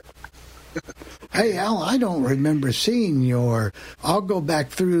take care. Hey, Al, I don't remember seeing I'll go back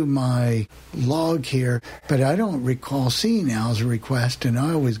through my log here, but I don't recall seeing Al's request, and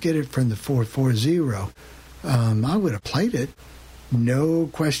I always get it from the 440. I would have played it. No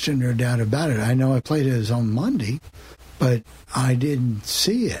question or doubt about it. I know I played it on Monday, but I didn't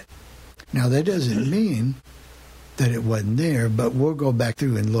see it. Now, that doesn't mean that it wasn't there, but we'll go back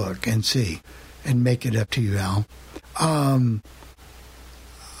through and look and see and make it up to you, Al.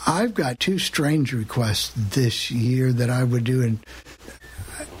 I've got 2 strange requests this year that I would do, and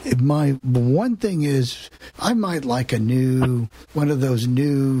my one thing is I might like one of those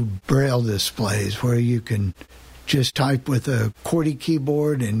new Braille displays where you can just type with a QWERTY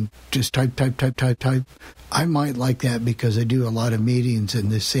keyboard and just type. I might like that because I do a lot of meetings and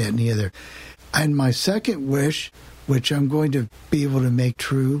this, that, and the other. And my second wish, which I'm going to be able to make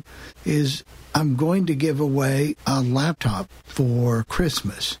true, is I'm going to give away a laptop for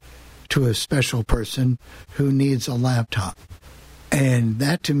Christmas to a special person who needs a laptop. And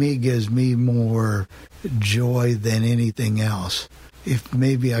that, to me, gives me more joy than anything else. If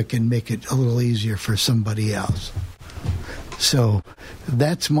maybe I can make it a little easier for somebody else. So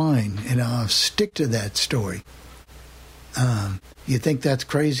that's mine, and I'll stick to that story. You think that's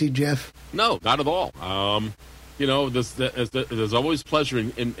crazy, Jeff? No, not at all. There's always pleasure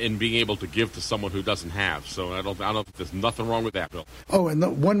in being able to give to someone who doesn't have. So I don't think there's nothing wrong with that, Bill. Oh,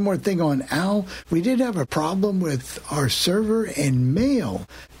 and one more thing on Al. We did have a problem with our server and mail.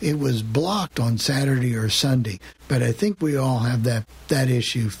 It was blocked on Saturday or Sunday, but I think we all have that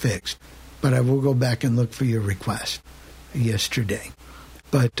issue fixed. But I will go back and look for your request yesterday.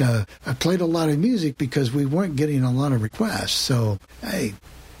 But I played a lot of music because we weren't getting a lot of requests. So, hey,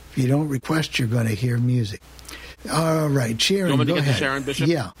 if you don't request, you're going to hear music. All right, Sharon, you want me go to get ahead. to Sharon, Bishop?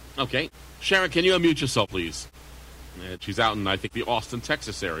 Yeah. Okay. Sharon, can you unmute yourself, please? She's out in, I think, the Austin,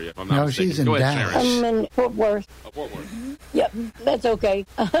 Texas area, if I'm not mistaken. She's in Go ahead, Dallas. Sharon. I'm in Fort Worth. Fort Worth. Yep, that's okay.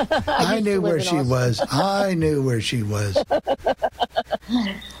 I knew where she was. I knew where she was.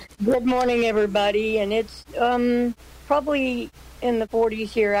 Good morning, everybody. And it's probably in the 40s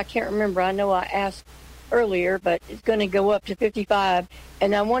here. I can't remember. I know I asked earlier, but it's going to go up to 55.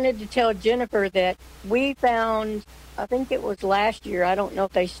 And I wanted to tell Jennifer that we found, I think it was last year, I don't know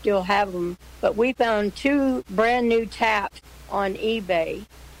if they still have them, but we found 2 brand new taps on eBay.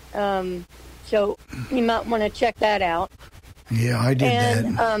 So you might want to check that out. Yeah, I did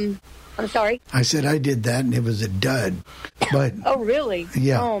that. I'm sorry? I said I did that, and it was a dud. But oh, really?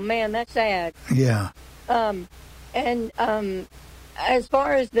 Yeah. Oh, man, that's sad. Yeah. As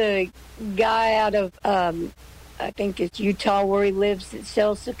far as the guy out of, I think it's Utah where he lives that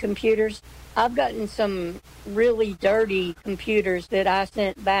sells the computers, I've gotten some really dirty computers that I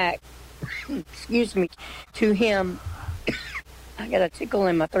sent back, excuse me, to him. I got a tickle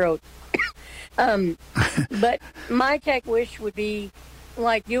in my throat. But my tech wish would be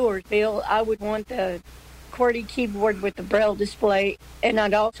like yours, Bill. I would want the QWERTY keyboard with the Braille display, and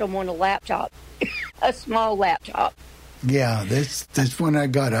I'd also want a laptop, a small laptop. Yeah, that's one I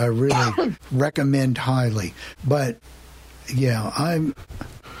got. I really recommend highly. But yeah, I'm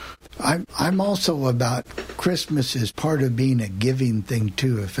also about Christmas as part of being a giving thing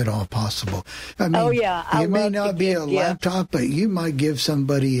too, if at all possible. I mean, oh yeah, it may not be a laptop, but you might give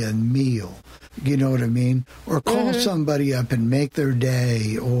somebody a meal. You know what I mean? Or call somebody up and make their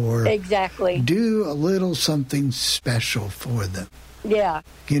day, or exactly do a little something special for them. Yeah.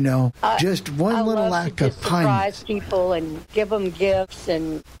 You know, just one little act of kindness. Surprise people and give them gifts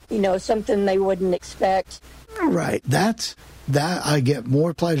and, something they wouldn't expect. Right. That I get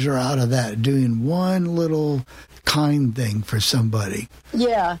more pleasure out of that, doing one little kind thing for somebody.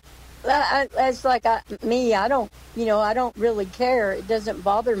 Yeah. It's like me, I don't really care. It doesn't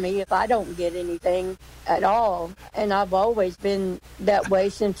bother me if I don't get anything at all. And I've always been that way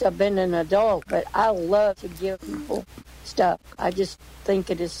since I've been an adult. But I love to give people stuff. I just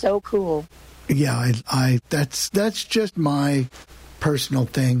think it is so cool. Yeah, that's just my personal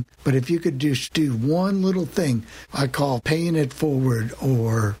thing. But if you could just do one little thing, I call paying it forward,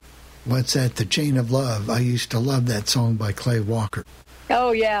 or what's that? The Chain of Love. I used to love that song by Clay Walker.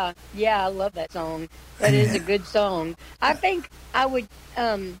 Oh, yeah. Yeah, I love that song. That is a good song. I think I would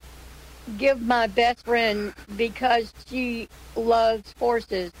give my best friend, because she loves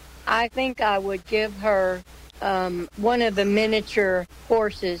horses, I think I would give her one of the miniature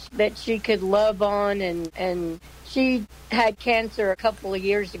horses that she could love on. And she had cancer a couple of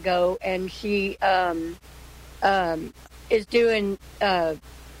years ago, and she is doing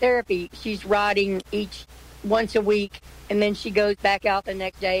therapy. She's riding once a week. And then she goes back out the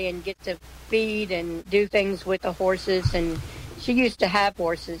next day and gets to feed and do things with the horses. And she used to have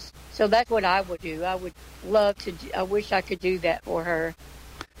horses. So that's what I would do. I would love to. I wish I could do that for her.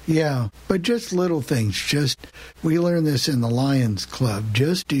 Yeah, but just little things. We learn this in the Lions Club.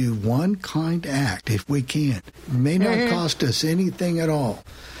 Just do one kind act if we can. It may not cost us anything at all.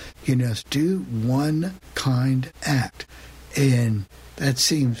 Just do one kind act. And that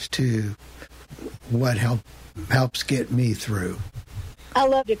seems to what helps get me through. I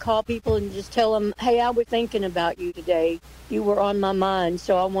love to call people and just tell them, hey, I was thinking about you today. You were on my mind,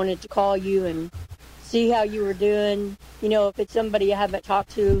 so I wanted to call you and see how you were doing. If it's somebody I haven't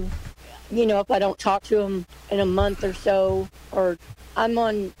talked to, if I don't talk to them in a month or so, or I'm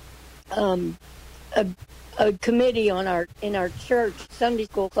on a committee in our church Sunday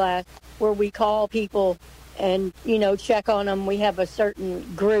school class where we call people and, check on them. We have a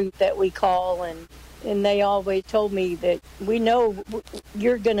certain group that we call, and they always told me that we know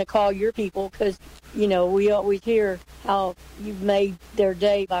you're going to call your people because, we always hear how you've made their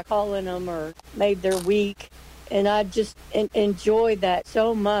day by calling them or made their week. And I just enjoy that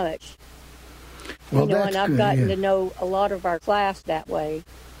so much. Well, and I've gotten to know a lot of our class that way.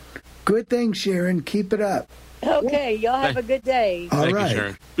 Good thing, Sharon. Keep it up. Okay, y'all have a good day. Thank you,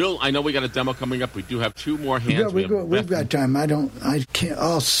 Sharon. Bill, I know we got a demo coming up. We do have 2 more hands. We've got time. I can't.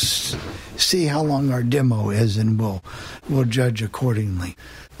 see how long our demo is, and we'll judge accordingly.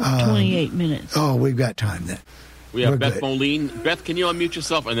 28 minutes. Oh, we've got time then. We have We're Beth good. Moline. Beth, can you unmute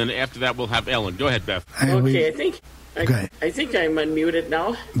yourself? And then after that, we'll have Ellen. Go ahead, Beth. And Okay, I think I'm unmuted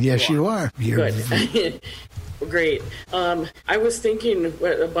now. Yes, you are. You're Good. Great. I was thinking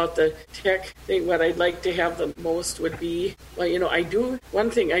about the tech thing. What I'd like to have the most would be, one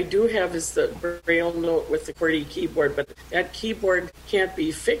thing I do have is the Braille note with the QWERTY keyboard, but that keyboard can't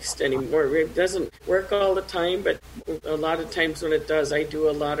be fixed anymore. It doesn't work all the time, but a lot of times when it does, I do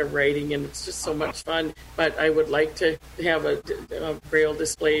a lot of writing, and it's just so much fun. But I would like to have a Braille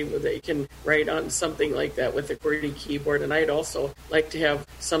display where they can write on something like that with the QWERTY keyboard, and I'd also like to have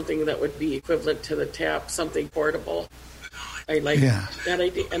something that would be equivalent to the tap, something portable. I like that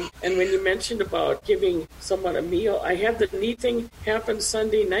idea. And when you mentioned about giving someone a meal, I had the neat thing happen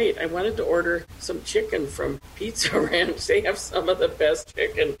Sunday night. I wanted to order some chicken from Pizza Ranch. They have some of the best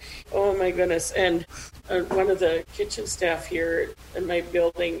chicken. Oh, my goodness. And one of the kitchen staff here in my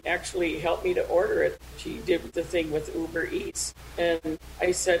building actually helped me to order it. She did the thing with Uber Eats. And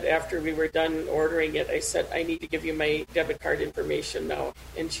I said, after we were done ordering it, I said, I need to give you my debit card information now.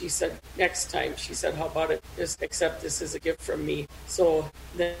 And she said, next time. She said, how about it? Just accept this as a gift from me. So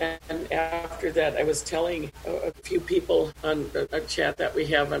then after that, I was telling a few people on a chat that we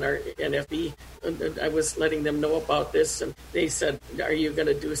have on our NFB, and I was letting them know about this, and they said, are you going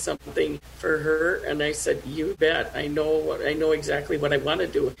to do something for her? And I said, you bet. I know exactly what I want to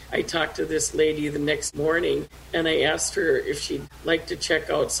do. I talked to this lady the next morning, and I asked her if she'd like to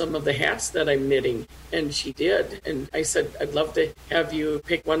check out some of the hats that I'm knitting, and she did. And I said, I'd love to have you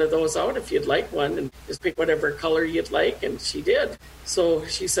pick one of those out if you'd like one, and just pick whatever color you'd like, and she did. So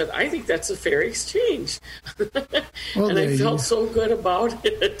she said, I think that's a fair exchange. And I felt so good about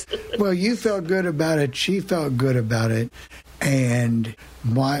it. Well, you felt good about it. She felt good about it. And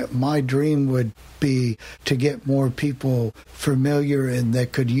my dream would be to get more people familiar and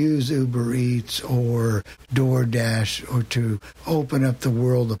that could use Uber Eats or DoorDash, or to open up the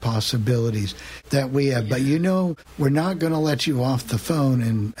world of possibilities that we have. But we're not going to let you off the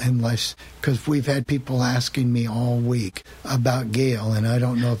phone unless, because we've had people asking me all week about Gail, and I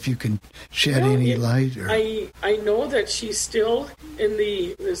don't know if you can shed any light. Or... I know that she's still in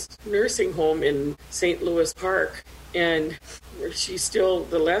this nursing home in St. Louis Park. And she's still,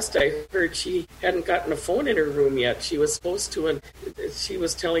 the last I heard, she hadn't gotten a phone in her room yet. She was supposed to, and she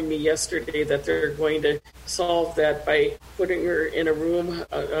was telling me yesterday that they're going to solve that by putting her in a room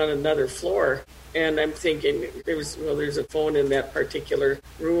on another floor. And I'm thinking, there's a phone in that particular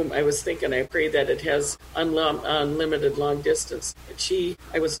room. I was thinking, I pray that it has unlimited long distance.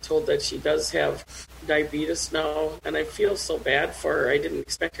 I was told that she does have diabetes now, and I feel so bad for her. I didn't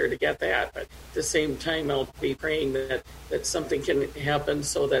expect her to get that, but at the same time, I'll be praying that something can happen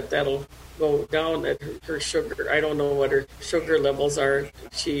so that'll go down, that her sugar, I don't know what her sugar levels are.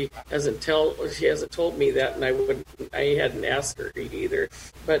 She hasn't told me that, and I hadn't asked her either.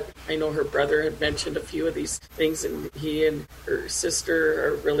 But I know her brother had mentioned a few of these things, and he and her sister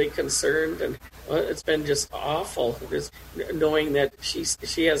are really concerned, and it's been just awful, just knowing that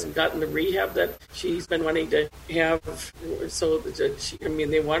she hasn't gotten the rehab that she's been wanting to have. So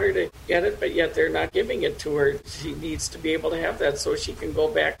they want her to get it, but yet they're not giving it to her. She needs to be able to have that so she can go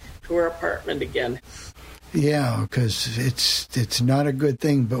back to her apartment again. Yeah, because it's not a good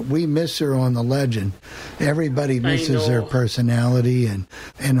thing, but we miss her on the Legend. Everybody misses her personality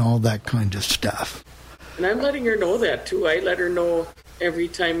and all that kind of stuff. And I'm letting her know that, too. I let her know every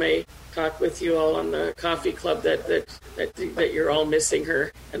time I talk with you all on the coffee club that you're all missing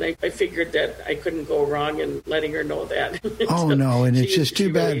her. And I figured that I couldn't go wrong in letting her know that. Oh, no, and it's just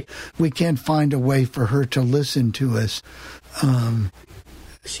too bad we can't find a way for her to listen to us.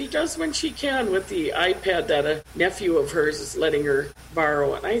 She does when she can with the iPad that a nephew of hers is letting her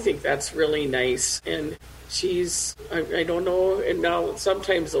borrow, and I think that's really nice. And I don't know, and now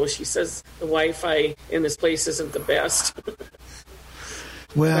sometimes, though, she says the Wi-Fi in this place isn't the best.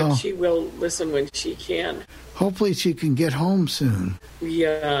 Well, but she will listen when she can. Hopefully she can get home soon.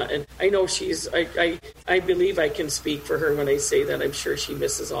 Yeah, and I know I believe I can speak for her when I say that. I'm sure she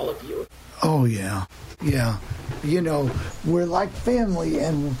misses all of you. Oh, yeah. Yeah. We're like family,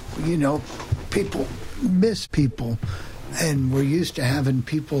 and, people miss people, and we're used to having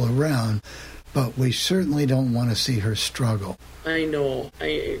people around, but we certainly don't want to see her struggle. I know.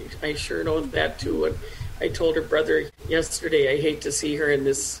 I sure know that, too. And I told her brother yesterday, I hate to see her in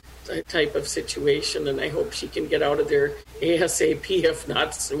this type of situation, and I hope she can get out of there ASAP, if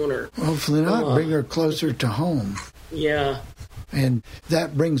not sooner. Hopefully not. Bring her closer to home. Yeah. And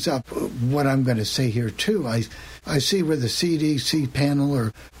that brings up what I'm going to say here, too. I see where the CDC panel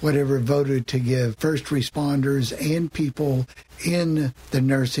or whatever voted to give first responders and people in the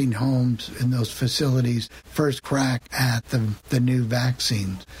nursing homes in those facilities first crack at the new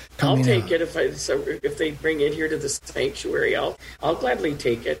vaccines. I'll take it if they bring it here to the sanctuary. I'll gladly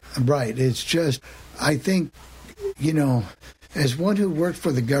take it. Right. It's just, I think, you know, as one who worked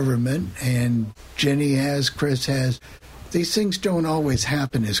for the government, and Jenny has, Chris has, these things don't always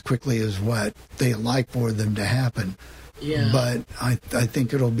happen as quickly as what they like for them to happen. Yeah. But I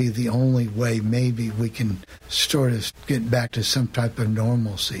think it'll be the only way maybe we can sort of get back to some type of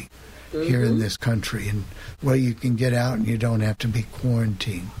normalcy here in this country, and where you can get out and you don't have to be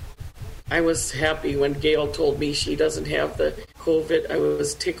quarantined. I was happy when Gail told me she doesn't have the COVID. I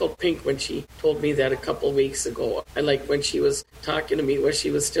was tickled pink when she told me that a couple of weeks ago. I liked when she was talking to me when she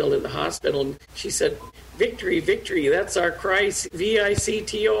was still in the hospital, and she said, "Victory, victory, that's our Christ,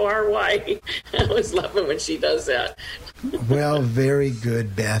 VICTORY." I always love it when she does that. Well, very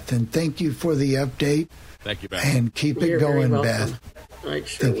good, Beth, and thank you for the update. Thank you, Beth. And keep it going, Beth. I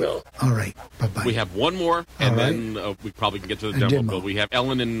sure will. All right. Bye-bye. We have one more, and then we probably can get to the demo, Bill. We have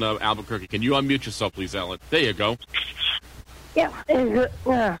Ellen in Albuquerque. Can you unmute yourself, please, Ellen? There you go. Yeah.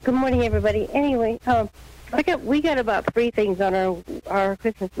 Good morning, everybody. Anyway, we got about 3 things on our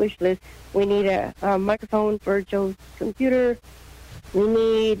Christmas wish list. We need a microphone for Joe's computer. We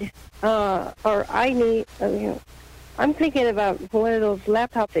need, I need, I'm thinking about one of those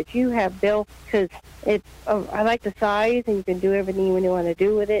laptops that you have, Bill, because I like the size, and you can do everything you want to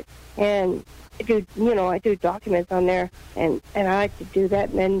do with it. And I do documents on there, and I like to do that,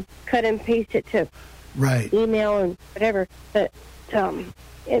 and then cut and paste it to email and whatever. But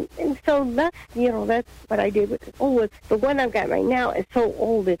and so that's what I did with it. The one I've got right now is so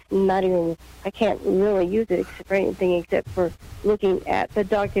old it's not even, I can't really use it for anything except for looking at the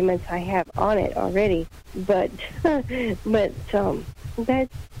documents I have on it already. But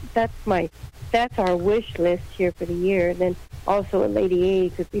that's our wish list here for the year. And then also a Lady A,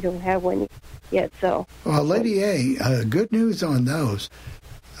 because we don't have one yet. So Lady A, good news on those.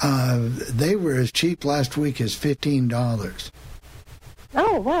 They were as cheap last week as $15.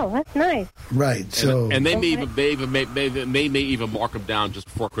 Oh, wow, that's nice. Right, so... And they may even mark them down just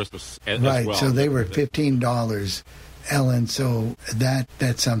before Christmas as well. Right, so they were $15, Ellen, so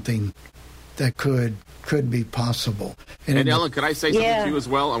that's something that could be possible. And Ellen, could I say something to you as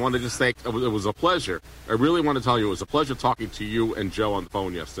well? I want to just say it was a pleasure. I really want to tell you it was a pleasure talking to you and Joe on the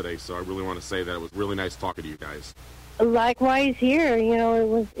phone yesterday, so I really want to say that it was really nice talking to you guys. Likewise here, it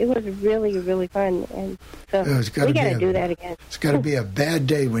was really, really fun, and so we got to do that again. It's got to be a bad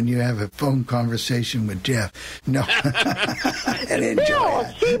day when you have a phone conversation with Jeff. No, and enjoy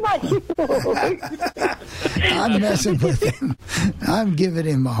it. I'm messing with him. I'm giving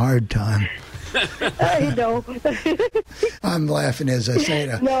him a hard time. I know. I'm laughing as I say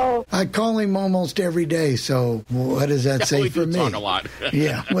it. No. I call him almost every day, so what does that say for me? Talk a lot.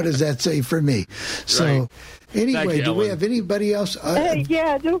 Yeah, what does that say for me? So, anyway, do we have anybody else?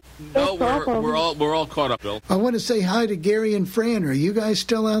 No, we're all caught up, Bill. I want to say hi to Gary and Fran. Are you guys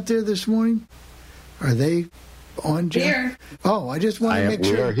still out there this morning? Are they on, Jeff? Here. Oh, I just want to make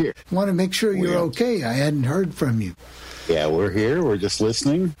sure. We are here. Want to make sure you're okay. I hadn't heard from you. Yeah, we're here. We're just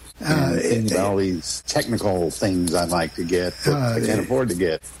listening. And all these technical things I'd like to get that I can't afford to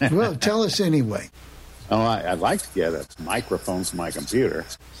get. Well, tell us anyway. Oh, I'd like to get a microphone for my computer.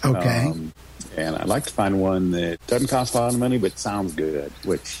 Okay. And I'd like to find one that doesn't cost a lot of money but sounds good,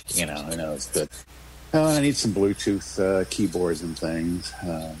 which, who knows. But I need some Bluetooth keyboards and things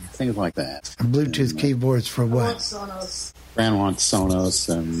like that. Bluetooth keyboards for what? Sonos. Fran wants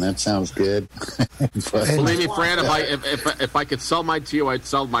Sonos, and that sounds good. Believe me, Fran, if I could sell mine to you, I'd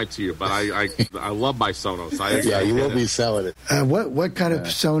sell mine to you. But I love my Sonos. You will be selling it. What kind of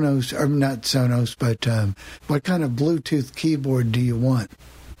Sonos, or not Sonos, but what kind of Bluetooth keyboard do you want?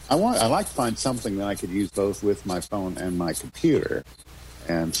 I like to find something that I could use both with my phone and my computer.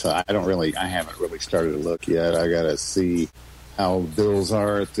 And so I haven't really started to look yet. I got to see how bills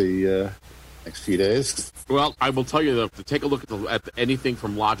are at the next few days. Well, I will tell you, though, to take a look at anything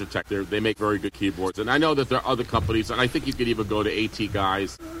from Logitech, they make very good keyboards. And I know that there are other companies, and I think you could even go to AT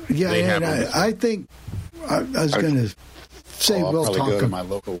Guys. Yeah, and I think I was going to say I'll we'll probably talk go to my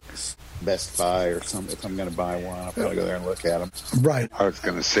local Best Buy or something. If I'm going to buy one, I'll probably go there and look at them. Right. I was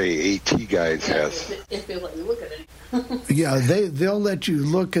going to say AT Guys has. If they let you look at it. Yeah, they'll let you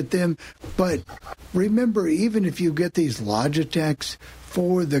look at them. But remember, even if you get these Logitechs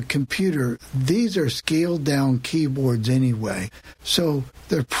for the computer, these are scaled down keyboards anyway. So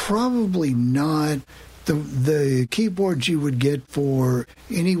they're probably not the keyboards you would get for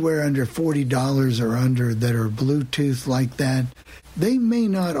anywhere under $40 or under that are Bluetooth like that, they may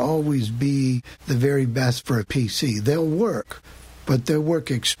not always be the very best for a PC. They'll work, but they'll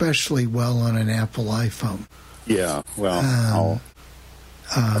work especially well on an Apple iPhone. Yeah, well,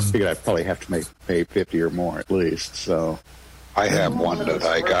 I figured I'd probably have to pay $50 or more at least. So I have one that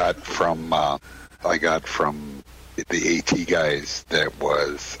I got from the AT guys that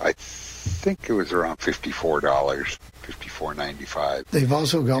was, I think it was around $54, $54.95. They've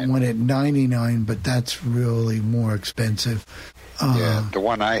also got one at $99, but that's really more expensive. Yeah, the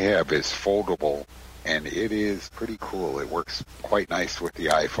one I have is foldable, and it is pretty cool. It works quite nice with the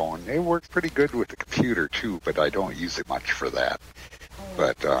iPhone. It works pretty good with the computer too, but I don't use it much for that.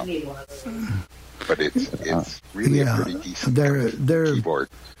 But it's really a pretty decent keyboard.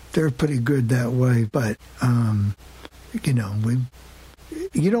 They're pretty good that way, but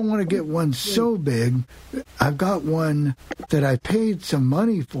you don't want to get one so big. I've got one that I paid some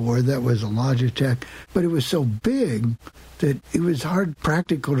money for that was a Logitech, but it was so big that it was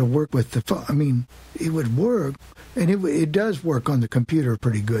practical to work with the phone. I mean, it would work, and it does work on the computer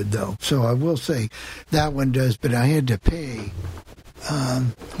pretty good, though. So I will say that one does, but I had to pay,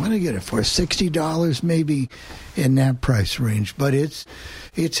 what did I get it for? $60 maybe in that price range. But it's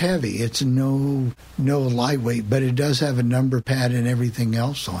heavy. It's no lightweight, but it does have a number pad and everything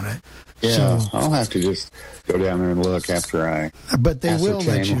else on it. Yeah, so, I'll have to just go down there and look after I. But they will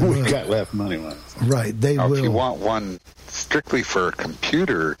let you look. look. We got left money-wise. Right, they will. If you want one strictly for a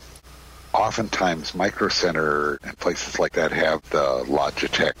computer, oftentimes Micro Center and places like that have the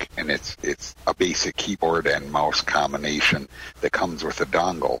Logitech, and it's a basic keyboard and mouse combination that comes with a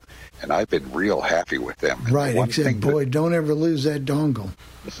dongle, and I've been real happy with them. And right, except, boy, don't ever lose that dongle.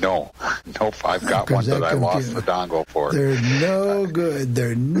 Nope, I've got one that I lost the dongle for. They're no good.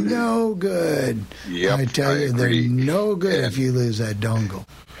 They're no good. Yep, I tell you, agree. They're no good if you lose that dongle.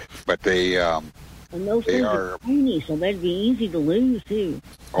 But they and those things are tiny, so that'd be easy to lose too.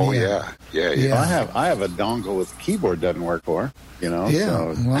 Oh yeah. I have a dongle with the keyboard doesn't work for. Yeah,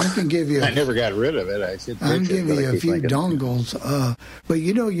 so well, I can give you. I never got rid of it. I should. I can give you a few dongles, but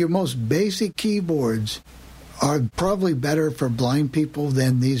your most basic keyboards are probably better for blind people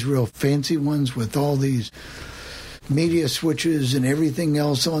than these real fancy ones with all these media switches and everything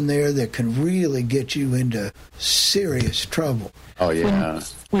else on there that can really get you into serious trouble. Oh, yeah.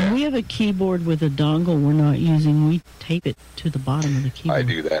 When we have a keyboard with a dongle we're not using, we tape it to the bottom of the keyboard. I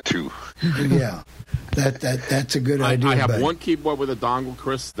do that too. Yeah, that's a good idea. I have one keyboard with a dongle,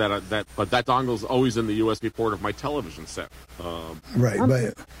 Chris. But that dongle is always in the USB port of my television set. Right,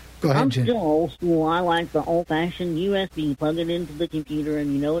 but go ahead, I'm Jen. still old school. I like the old-fashioned USB. Plug it into the computer,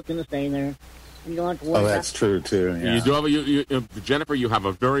 and you know it's going to stay there. You don't have to worry. Oh, that's true too. Yeah. You do have Jennifer. You have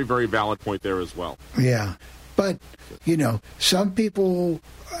a very, very valid point there as well. Yeah, but some people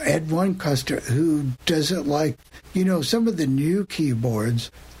had one customer who doesn't like some of the new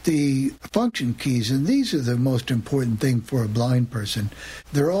keyboards, the function keys, and these are the most important thing for a blind person.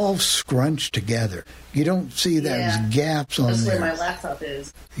 They're all scrunched together. You don't see those gaps on there. That's where my laptop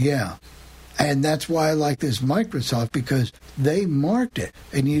is. Yeah. And that's why I like this Microsoft, because they marked it,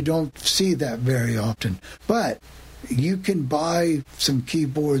 and you don't see that very often. But you can buy some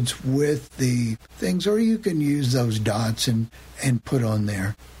keyboards with the things, or you can use those dots and put on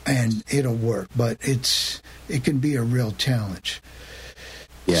there, and it'll work. But it can be a real challenge.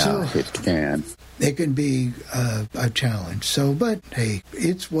 Yeah, it can. It can be a challenge. So, but hey,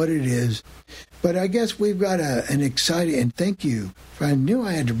 it's what it is. But I guess we've got an exciting, and thank you. I knew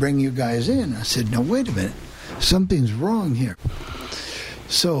I had to bring you guys in. I said, no, wait a minute. Something's wrong here.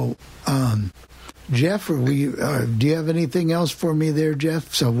 So, Jeff, do you have anything else for me there,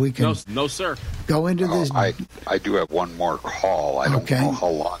 Jeff? So we can no, sir. Go into this. I do have one more call. I don't know how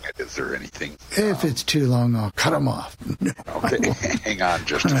long it is or anything. If it's too long, I'll cut them off. Okay, hang on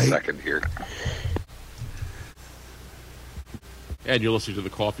just a second here. And you're listening to the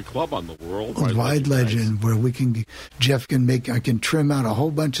Coffee Club on the Worldwide Wide Legend, where Jeff can I can trim out a whole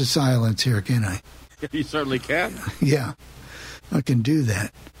bunch of silence here, can I? You certainly can. Yeah, I can do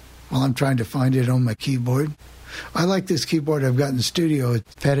that while I'm trying to find it on my keyboard. I like this keyboard I've got in the studio.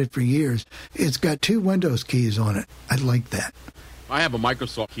 It's had it for years. It's got 2 Windows keys on it. I like that. I have a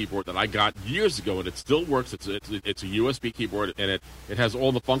Microsoft keyboard that I got years ago, and it still works. It's a USB keyboard, and it has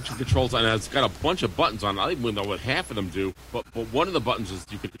all the function controls, and it's got a bunch of buttons on it. I don't even know what half of them do, but one of the buttons is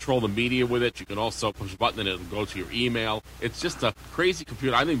you can control the media with it. You can also push a button, and it'll go to your email. It's just a crazy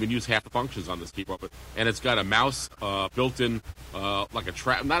computer. I don't even use half the functions on this keyboard, and it's got a mouse built-in, like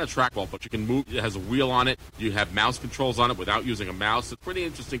not a trackball, but you can move. It has a wheel on it. You have mouse controls on it without using a mouse. It's a pretty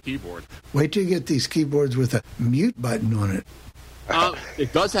interesting keyboard. Wait till you get these keyboards with a mute button on it.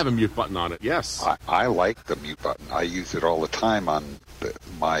 It does have a mute button on it, yes. I like the mute button. I use it all the time on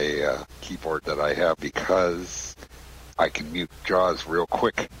my keyboard that I have because I can mute JAWS real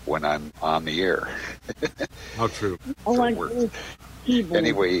quick when I'm on the air. How true. So it works.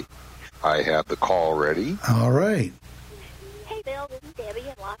 Anyway, I have the call ready. All right. Hey, Bill, this is Debbie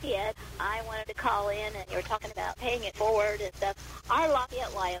in Lafayette. I wanted to call in, and you were talking about paying it forward and stuff. Our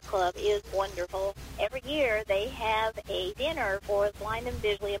Lafayette Lions Club is wonderful. Every year they have a dinner for blind and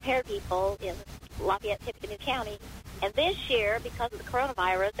visually impaired people in Lafayette, Tippecanoe County. And this year, because of the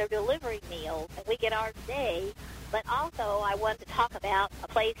coronavirus, they're delivering meals, and we get ours today. But also, I wanted to talk about a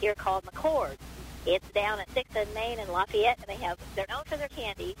place here called McCord's. It's down at 6th and Main in Lafayette, and they're known for their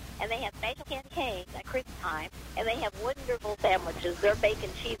candy, and they have special candy canes at Christmas time, and they have wonderful sandwiches. Their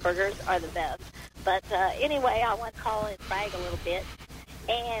bacon cheeseburgers are the best. But anyway, I want to call and brag a little bit.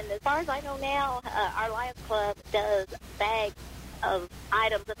 And as far as I know now, our Lions Club does bags of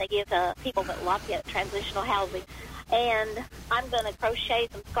items that they give to people at Lafayette Transitional Housing. And I'm going to crochet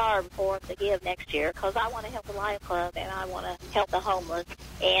some scarves for them to give next year because I want to help the Lions Club and I want to help the homeless.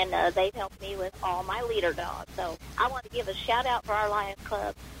 And they've helped me with all my leader dogs. So I want to give a shout-out for our Lions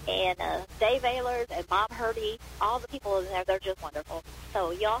Club. And Dave Ehlers and Bob Hurdy, all the people in there, they're just wonderful.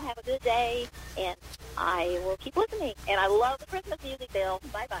 So y'all have a good day, and I will keep listening. And I love the Christmas music, Bill.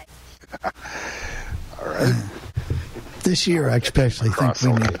 Bye-bye. All right. This year, I especially think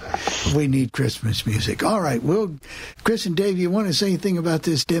we need Christmas music. All right, well, Chris and Dave, you want to say anything about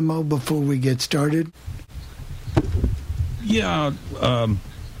this demo before we get started? Yeah, we're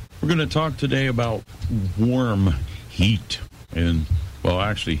going to talk today about warm heat, and, well,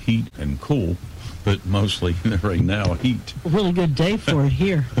 actually heat and cool, but mostly right now heat. Really good day for it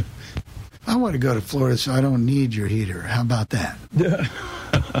here. I want to go to Florida, so I don't need your heater. How about that?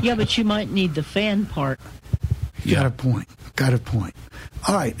 Yeah, but you might need the fan part. Got a point.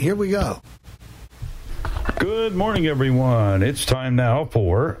 All right, here we go. Good morning, everyone. It's time now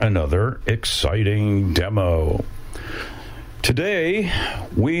for another exciting demo. Today,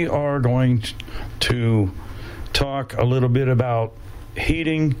 we are going to talk a little bit about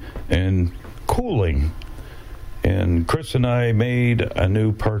heating and cooling. And Chris and I made a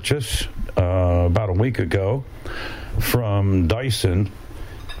new purchase about a week ago from Dyson.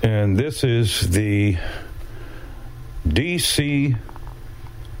 And this is the DC.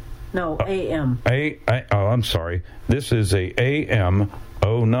 No, AM. I'm sorry. This is a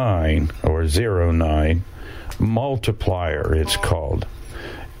AM09 or 09 multiplier, it's called.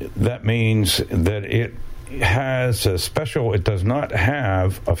 That means that it has a special, it does not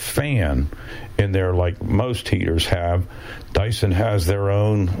have a fan in there like most heaters have. Dyson has their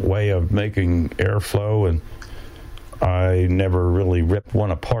own way of making airflow, and I never really ripped one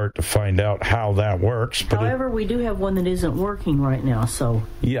apart to find out how that works. But however, we do have one that isn't working right now, so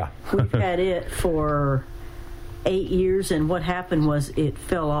yeah. We've had it for 8 years, and what happened was it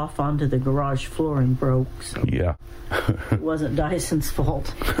fell off onto the garage floor and broke. So yeah. It wasn't Dyson's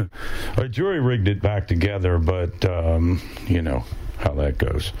fault. I jury-rigged it back together, but you know how that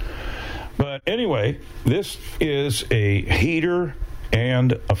goes. But anyway, this is a heater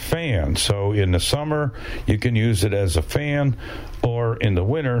and a fan. So in the summer, you can use it as a fan, or in the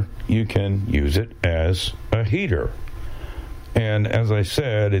winter, you can use it as a heater. And as I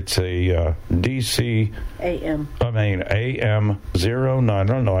said, it's a DC AM09. I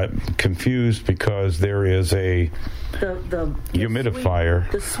don't know, I'm confused because there is a the humidifier.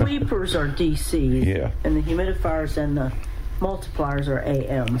 The sweepers are DCs, yeah, and the humidifiers and the multipliers are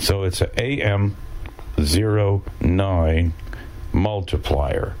AM. So it's an AM09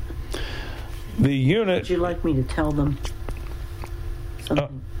 multiplier. The unit. Would you like me to tell them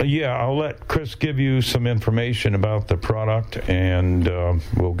something? Yeah, I'll let Chris give you some information about the product, and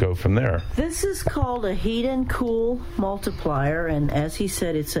we'll go from there. This is called a heat and cool multiplier, and as he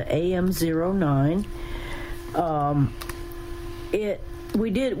said, it's an AM09.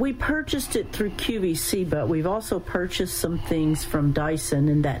 We purchased it through QVC, but we've also purchased some things from Dyson,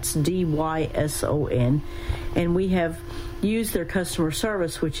 and that's DYSON, and we have used their customer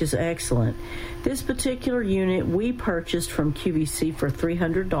service, which is excellent. This particular unit we purchased from QVC for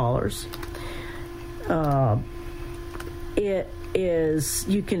 $300. is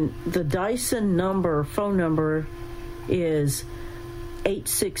the Dyson phone number is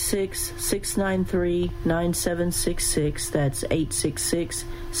 866-693-9766. That's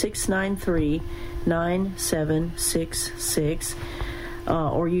 866-693-9766.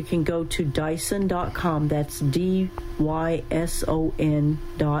 Or you can go to Dyson.com. That's DYSON.com.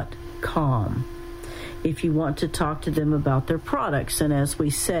 If you want to talk to them about their products. And as we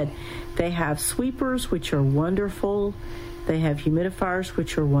said, they have sweepers, which are wonderful. They have humidifiers,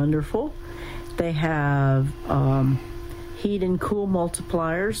 which are wonderful. They have heat and cool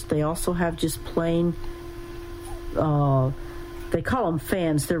multipliers. They also have just plain, they call them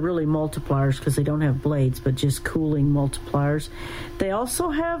fans. They're really multipliers because they don't have blades, but just cooling multipliers. They also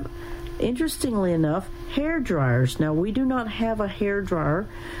have, interestingly enough, hair dryers. Now, we do not have a hair dryer,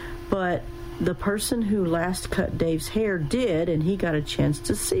 but the person who last cut Dave's hair did, and he got a chance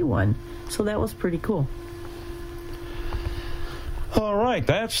to see one. So that was pretty cool. All right,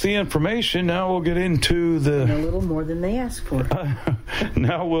 that's the information. Now we'll get into the... And a little more than they asked for.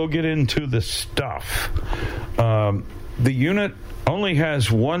 Now we'll get into the stuff. The unit only has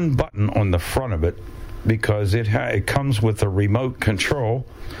one button on the front of it because it comes with a remote control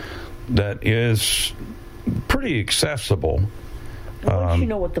that is pretty accessible. Once you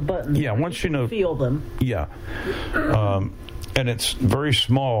know what the buttons are, once you know, feel them. Yeah. And it's very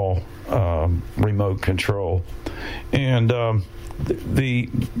small remote control. And the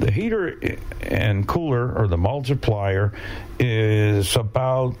heater and cooler, or the multiplier, is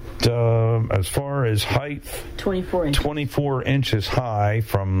about, as far as height, 24 inches high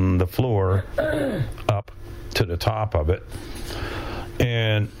from the floor up to the top of it.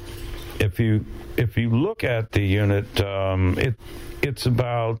 And if you look at the unit, it's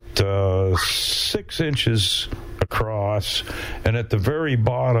about 6 inches across, and at the very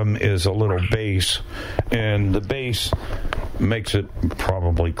bottom is a little base, and the base makes it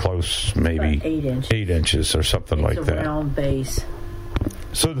probably close, maybe 8 inches or something like that. It's a round base.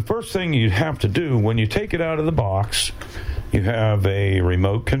 So the first thing you have to do when you take it out of the box, you have a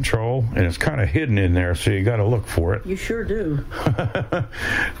remote control, and it's kind of hidden in there, so you got to look for it. You sure do.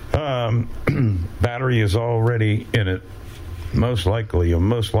 Battery is already in it. Most likely, you'll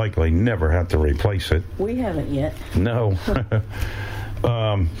never have to replace it. We haven't yet. No.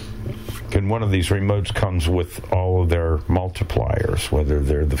 And one of these remotes comes with all of their multipliers, whether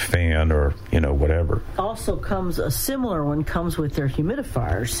they're the fan or, whatever. Also a similar one comes with their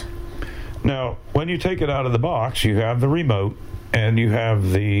humidifiers. Now, when you take it out of the box, you have the remote and you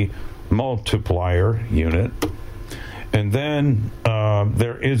have the multiplier unit. And then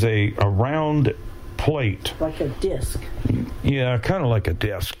there is a round plate. Like a disc. Yeah, kind of like a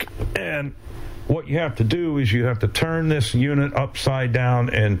disc. And what you have to do is you have to turn this unit upside down,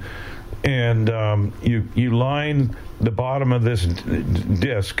 and you line the bottom of this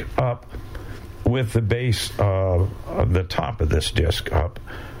disc up with the base, the top of this disc up.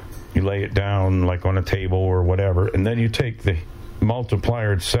 You lay it down like on a table or whatever, and then you take the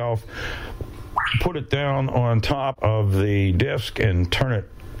multiplier itself, put it down on top of the disc, and turn it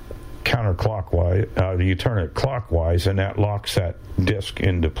counterclockwise. You turn it clockwise, and that locks that disc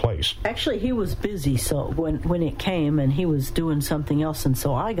into place. Actually, he was busy, so when it came, and he was doing something else, and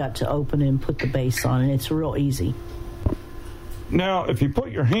so I got to open it and put the base on, and it's real easy. Now, if you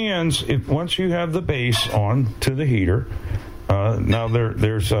put your hands, once you have the base on to the heater, now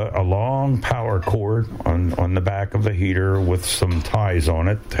there's a long power cord on the back of the heater with some ties on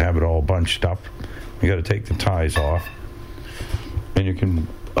it to have it all bunched up. You got to take the ties off, and you can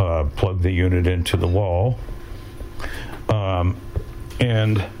plug the unit into the wall.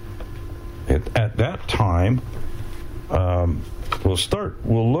 And at that time,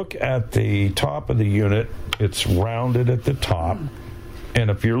 we'll look at the top of the unit. It's rounded at the top. And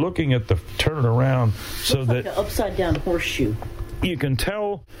if you're looking at turn it around so that... like an upside-down horseshoe. You can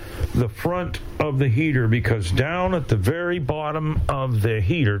tell the front of the heater because down at the very bottom of the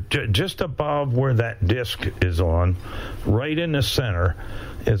heater, just above where that disc is on, right in the center,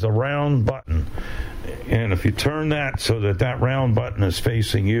 is a round button. And if you turn that so that round button is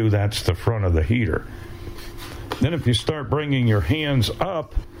facing you, that's the front of the heater. Then if you start bringing your hands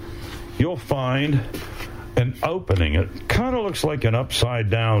up, you'll find an opening. It kind of looks like an upside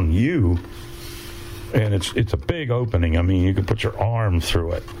down U, and it's a big opening. I mean, you can put your arm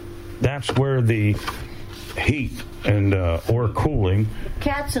through it. That's where the heat and or cooling.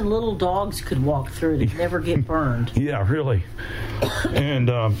 Cats and little dogs could walk through it and never get burned. Yeah, really. And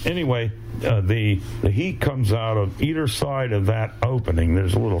anyway, the heat comes out of either side of that opening.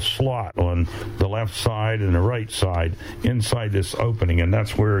 There's a little slot on the left side and the right side inside this opening, and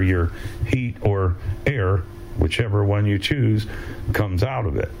that's where your heat or air whichever one you choose comes out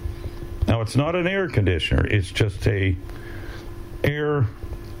of it. Now, it's not an air conditioner. It's just a air.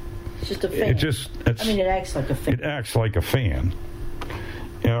 It's just a fan. It acts like a fan. It acts like a fan.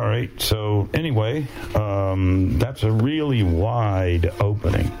 All right. So anyway, that's a really wide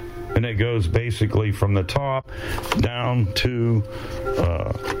opening, and it goes basically from the top down to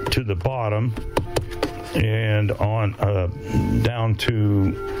the bottom, and on down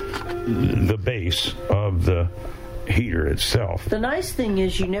to the base of the heater itself. The nice thing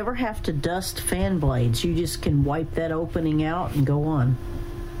is you never have to dust fan blades. You just can wipe that opening out and go on.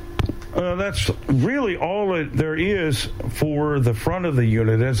 That's really all there is for the front of the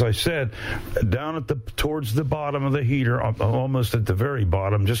unit. As I said, down towards the bottom of the heater, almost at the very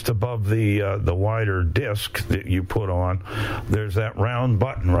bottom, just above the wider disc that you put on, there's that round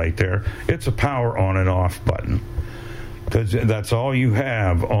button right there. It's a power on and off button, because that's all you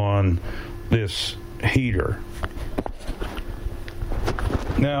have on this heater.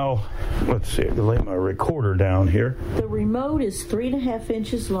 Now, let's see, I can lay my recorder down here. The remote is 3.5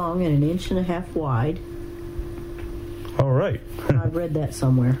 inches long and 1.5 inches wide. All right. I read that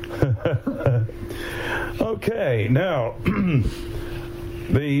somewhere. Okay, now,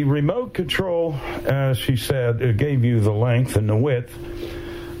 the remote control, as she said, it gave you the length and the width.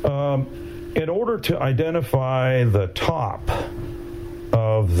 In order to identify the top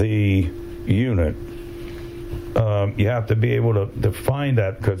of the unit, you have to be able to find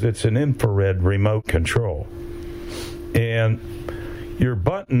that, because it's an infrared remote control. And your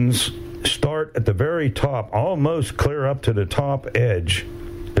buttons start at the very top, almost clear up to the top edge.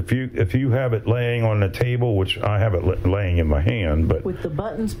 If you have it laying on the table, which I have it laying in my hand, but with the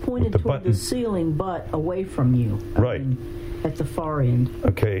buttons pointed toward the ceiling, but away from you. Right. At the far end.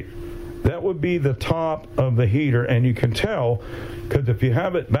 Okay. That would be the top of the heater, and you can tell, because if you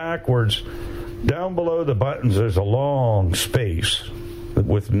have it backwards, down below the buttons, there's a long space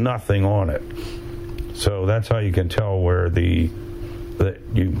with nothing on it. So that's how you can tell where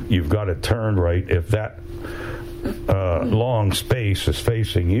you've got it turned right. If that long space is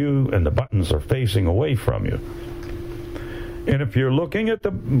facing you and the buttons are facing away from you. And if you're looking at the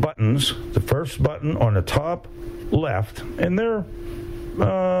buttons, the first button on the top left, and they're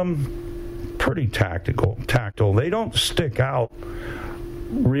pretty tactile. They don't stick out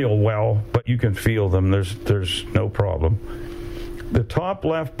real well, but you can feel them. There's no problem. The top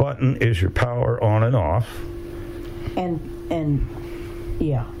left button is your power on and off. And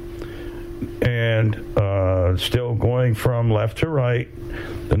yeah. And still going from left to right.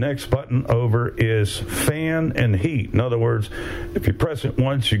 The next button over is fan and heat. In other words, if you press it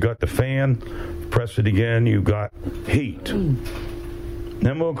once, you got the fan. Press it again, you got heat.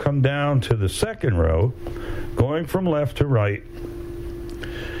 Then we'll come down to the second row, going from left to right.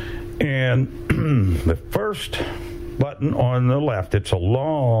 And the first button on the left, it's a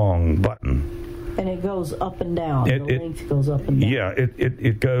long button. And it goes up and down. The length goes up and down. Yeah,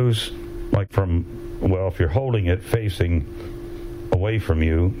 it goes like from, well, if you're holding it facing away from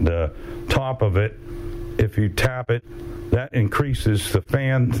you, the top of it, if you tap it, that increases the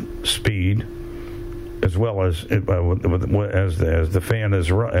fan speed, as well as the fan as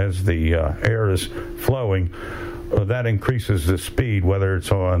the air is flowing. That increases the speed, whether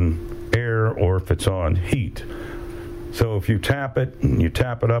it's on air or if it's on heat. So if you tap it, and you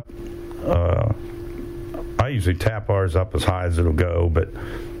tap it up, I usually tap ours up as high as it'll go, but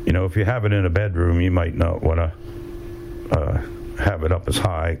if you have it in a bedroom, you might not want to have it up as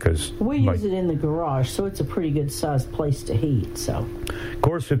high, because we use it in the garage, so it's a pretty good sized place to heat. So, of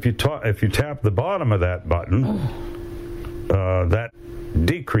course, if you tap the bottom of that button, that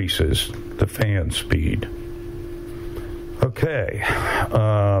decreases the fan speed. Okay,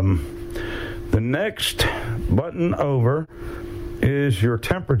 the next button over is your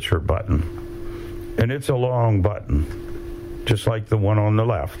temperature button, and it's a long button, just like the one on the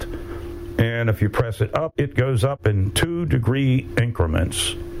left. And if you press it up, it goes up in 2-degree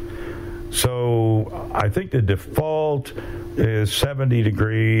increments. So I think the default is 70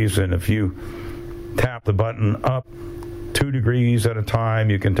 degrees, and if you tap the button up 2 degrees at a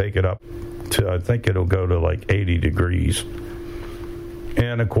time, you can take it up to, I think it'll go to like 80 degrees.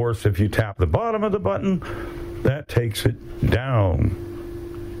 And of course, if you tap the bottom of the button, that takes it down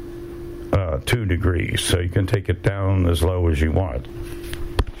 2 degrees. So you can take it down as low as you want.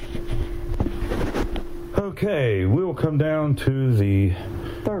 Okay, we'll come down to the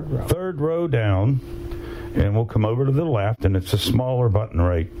third row down, and we'll come over to the left, and it's a smaller button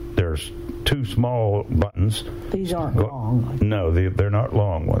right. There's 2 small buttons. These aren't long. No, they're not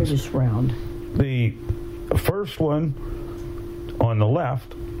long ones. They're just round. The first one on the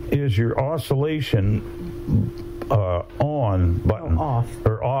left is your oscillation on button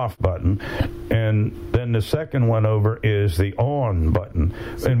or off button, and then the second one over is the on button.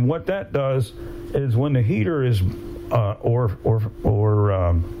 And what that does is when the heater is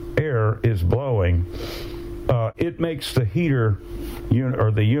air is blowing, it makes the heater unit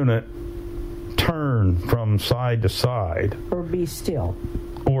or the unit turn from side to side, or be still.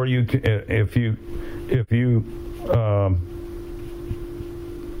 Or you, if you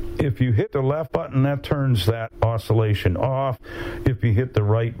hit the left button, that turns that oscillation off. If you hit the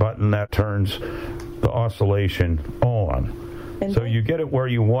right button, that turns the oscillation on. And so you get it where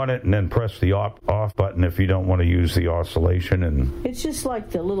you want it, and then press the off button if you don't want to use the oscillation. And it's just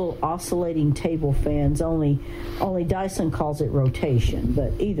like the little oscillating table fans. Only Dyson calls it rotation,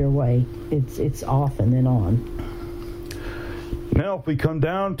 but either way, it's off and then on. Now, if we come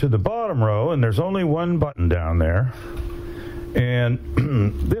down to the bottom row, and there's only one button down there, and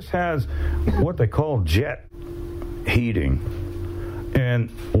this has what they call jet heating,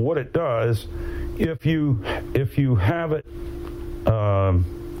 and what it does, if you have it.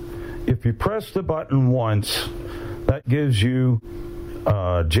 If you press the button once, that gives you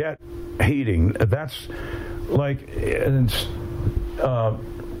jet heating. That's like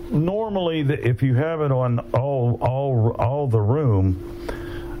normally if you have it on all the room,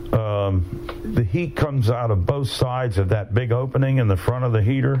 the heat comes out of both sides of that big opening in the front of the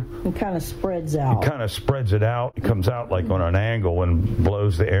heater. It kind of spreads out. It kind of spreads it out. It comes out like on an angle and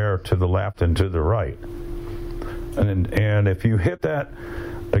blows the air to the left and to the right. And if you hit that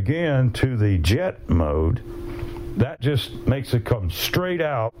again to the jet mode, that just makes it come straight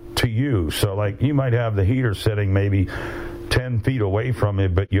out to you. So like you might have the heater sitting maybe 10 feet away from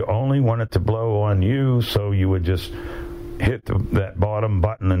it, but you only want it to blow on you, so you would just hit that bottom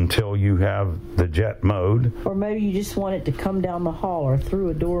button until you have the jet mode. Or maybe you just want it to come down the hall or through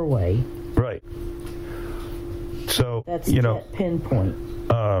a doorway. Right. So, that's jet pinpoint.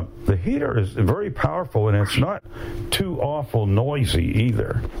 The heater is very powerful, and it's not too awful noisy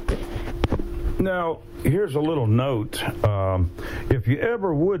either. Now, here's a little note. If you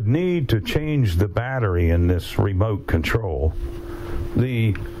ever would need to change the battery in this remote control,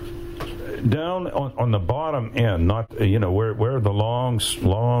 down on the bottom end, not where the long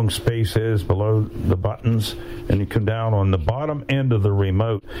space is below the buttons, and you come down on the bottom end of the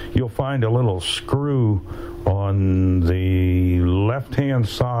remote, you'll find a little screw on the left-hand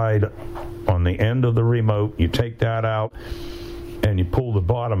side on the end of the remote. You take that out and you pull the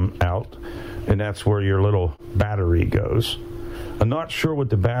bottom out, and that's where your little battery goes. I'm not sure what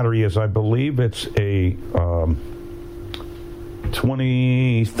the battery is. I believe it's a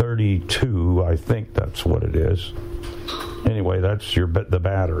 2032. I think that's what it is. Anyway, that's the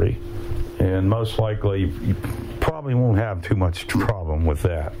battery, and most likely you probably won't have too much problem with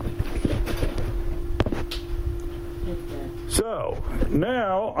that. So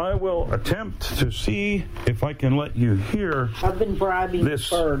now I will attempt to see if I can let you hear. I've been bribing this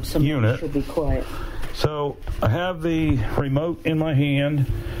bird, so unit. Should be quiet. So I have the remote in my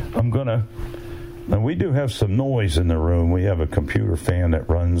hand. Now we do have some noise in the room. We have a computer fan that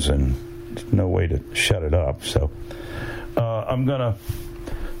runs, and there's no way to shut it up. So I'm gonna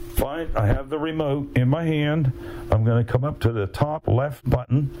I have the remote in my hand. I'm gonna come up to the top left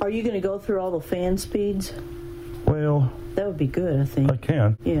button. Are you gonna go through all the fan speeds? Well, that would be good, I think. I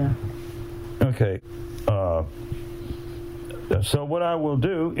can. Yeah. Okay. So what I will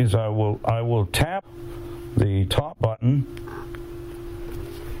do is I will tap the top button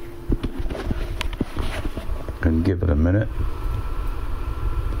and give it a minute.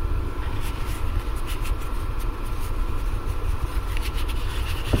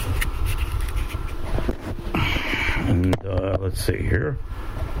 And let's see here.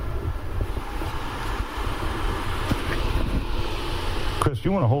 Chris, do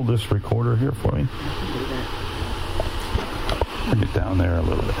you want to hold this recorder here for me? Bring it down there a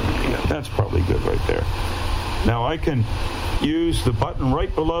little bit. Yeah, that's probably good right there. Now I can use the button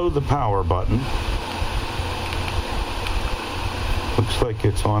right below the power button. Looks like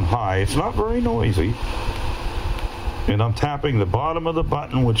it's on high. It's not very noisy. And I'm tapping the bottom of the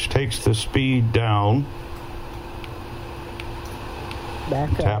button, which takes the speed down.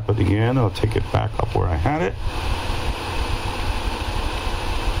 Back up. Tap it again. I'll take it back up where I had it.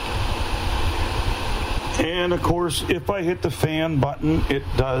 And of course, if I hit the fan button, it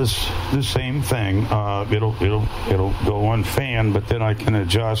does the same thing. It'll go on fan, but then I can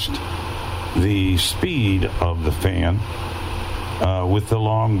adjust the speed of the fan with the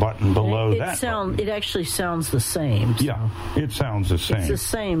long button below that. It actually sounds the same. So. Yeah, it sounds the same. It's the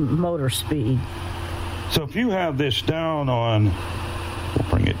same motor speed. So if you have this down on, we'll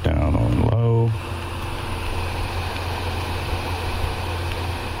bring it down on low.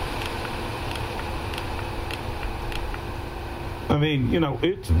 mean,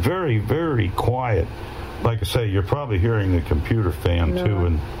 it's very, very quiet. Like I say, you're probably hearing the computer fan too,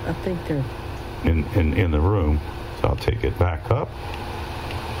 and I think they're in the room. So I'll take it back up.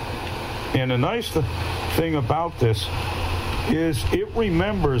 And the nice thing about this is it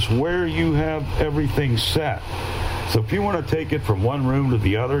remembers where you have everything set. So if you want to take it from one room to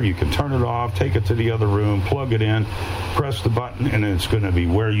the other, you can turn it off, take it to the other room, plug it in, press the button, and it's going to be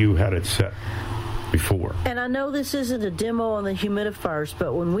where you had it set before. And I know this isn't a demo on the humidifiers,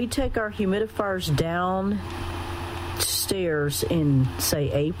 but when we take our humidifiers down stairs in,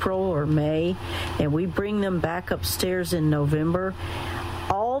 say, April or May, and we bring them back upstairs in November,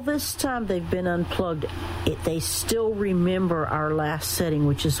 all this time they've been unplugged, they still remember our last setting,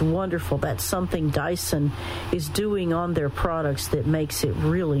 which is wonderful. That's something Dyson is doing on their products that makes it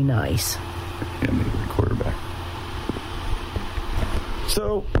really nice. Yeah, maybe the quarterback.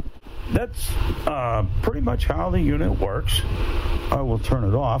 So that's pretty much how the unit works. I will turn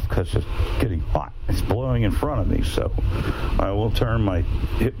it off because it's getting hot. It's blowing in front of me, so I will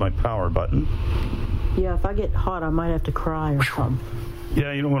hit my power button. Yeah, if I get hot, I might have to cry or something.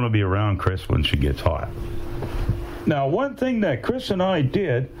 Yeah, you don't want to be around Chris when she gets hot. Now, one thing that Chris and I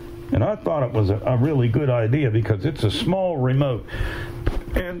did, and I thought it was a really good idea because it's a small remote.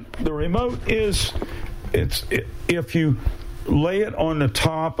 And the remote if you lay it on the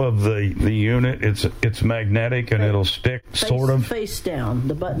top of the unit, it's magnetic and it'll stick face down.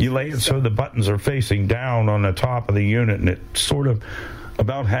 The buttons. You lay it so the buttons are facing down on the top of the unit, and it sort of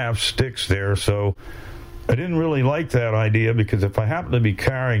about half sticks there. So I didn't really like that idea because if I happen to be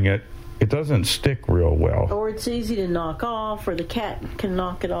carrying it, it doesn't stick real well. Or it's easy to knock off, or the cat can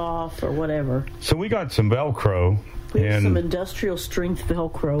knock it off, or whatever. So we got some Velcro. We have some industrial strength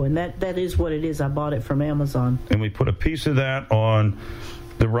Velcro, and that is what it is. I bought it from Amazon. And we put a piece of that on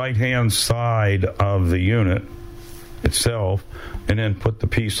the right-hand side of the unit itself, and then put the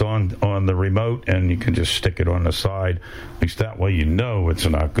piece on the remote, and you can just stick it on the side. At least that way you know it's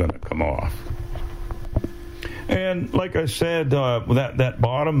not going to come off. And like I said, that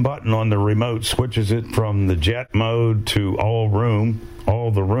bottom button on the remote switches it from the jet mode to all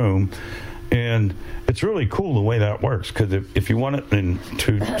the room. And it's really cool the way that works, because if you want it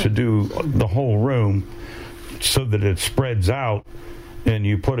to do the whole room so that it spreads out, and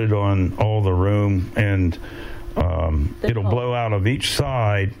you put it on all the room, and it'll blow out of each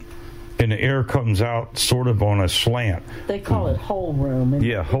side, and the air comes out sort of on a slant. They call it whole room.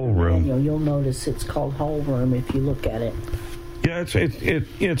 Whole room. You'll notice it's called whole room if you look at it. Yeah,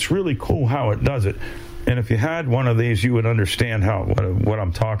 it's really cool how it does it. And if you had one of these, you would understand what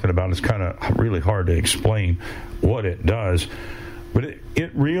I'm talking about. It's kind of really hard to explain what it does. But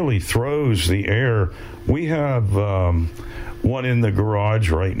it really throws the air. We have one in the garage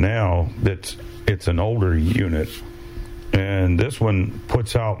right now it's an older unit. And this one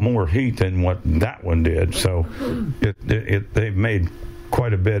puts out more heat than what that one did. So they've made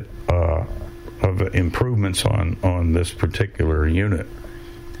quite a bit of improvements on this particular unit.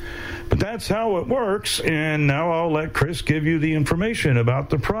 But that's how it works, and now I'll let Chris give you the information about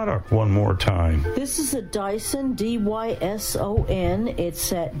the product one more time. This is a Dyson, Dyson.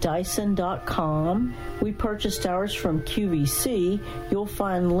 It's at Dyson.com. We purchased ours from QVC. You'll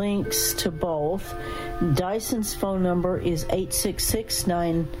find links to both. Dyson's phone number is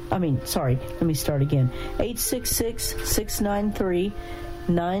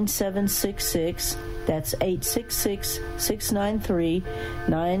 866-693-9766. That's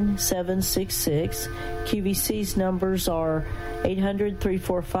 866-693-9766. QVC's numbers are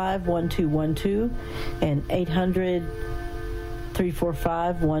 800-345-1212 and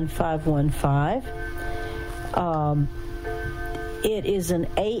 800-345-1515. It is an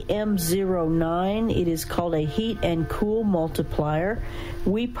AM09. It is called a heat and cool multiplier.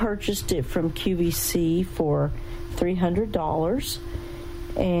 We purchased it from QVC for $300.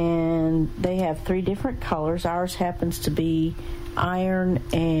 And they have 3 different colors. Ours happens to be iron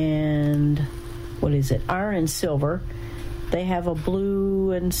and silver. They have a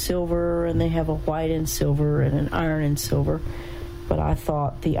blue and silver, and they have a white and silver, and an iron and silver. But I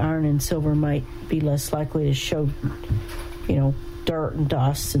thought the iron and silver might be less likely to show, dirt and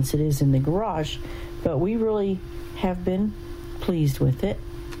dust since it is in the garage. But we really have been pleased with it.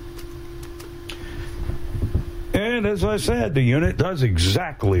 And as I said, the unit does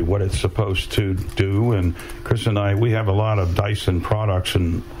exactly what it's supposed to do. And Chris and I, we have a lot of Dyson products,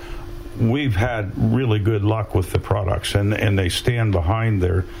 and we've had really good luck with the products, and they stand behind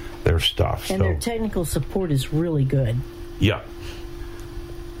their stuff. And their technical support is really good. Yeah.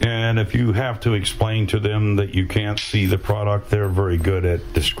 And if you have to explain to them that you can't see the product, they're very good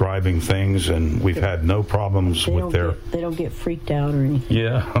at describing things, and we've had no problems with their... They don't get freaked out or anything.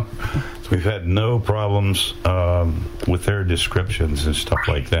 Yeah. So we've had no problems with their descriptions and stuff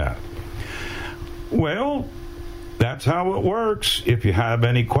like that. Well, that's how it works. If you have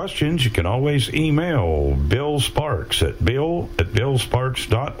any questions, you can always email Bill Sparks at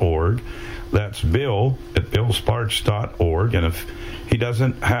bill@billsparks.org. That's bill@billsparks.org. And if he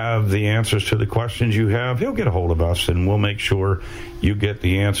doesn't have the answers to the questions you have, he'll get a hold of us, and we'll make sure you get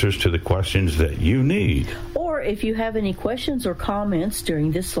the answers to the questions that you need. Or if you have any questions or comments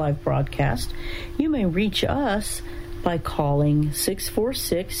during this live broadcast, you may reach us by calling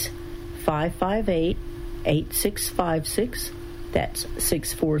 646-558-8656. That's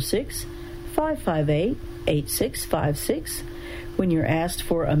 646-558-8656. When you're asked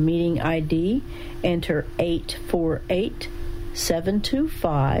for a meeting ID, enter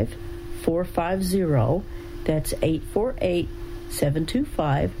 848-725-450. That's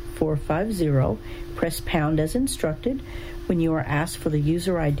 848-725-450. Press pound as instructed. When you are asked for the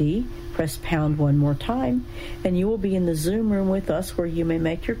user ID, press pound one more time, and you will be in the Zoom room with us where you may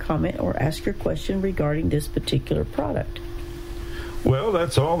make your comment or ask your question regarding this particular product. Well,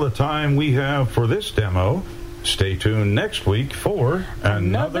 that's all the time we have for this demo. Stay tuned next week for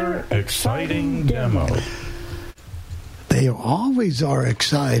another exciting demo. They always are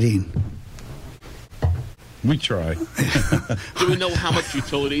exciting. We try. Do we know how much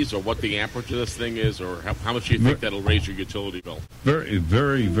utilities or what the amperage of this thing is, or how much do you think that'll raise your utility bill? Very,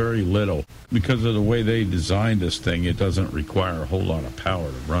 very, very little. Because of the way they designed this thing, it doesn't require a whole lot of power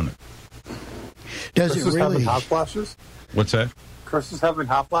to run it. Does Chris it really? Having hot flashes? What's that? Chris is having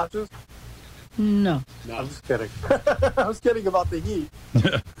hot flashes? No. I'm just kidding. I was kidding about the heat.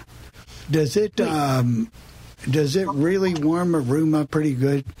 Does it really warm a room up pretty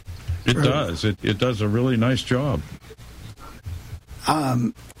good? It does. It does a really nice job.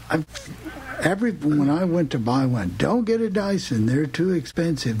 When I went to buy one, don't get a Dyson. They're too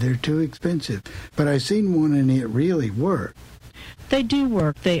expensive. But I seen one and it really worked. They do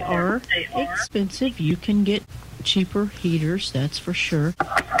work. They are expensive. You can get cheaper heaters, that's for sure.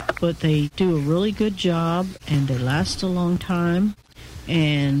 But they do a really good job, and they last a long time,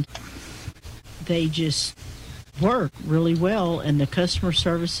 and they just work really well, and the customer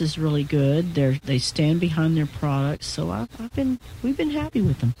service is really good. They stand behind their products, so we've been happy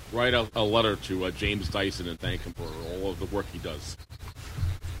with them. Write a letter to James Dyson and thank him for all of the work he does.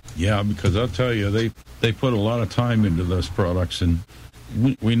 Yeah, because I'll tell you, they put a lot of time into those products, and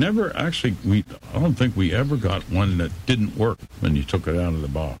we never actually, I don't think we ever got one that didn't work when you took it out of the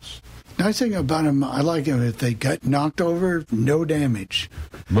box. Nice thing about them, I like them if they got knocked over, no damage.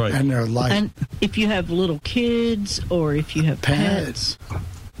 Right. And they're light. And if you have little kids or if you have pets.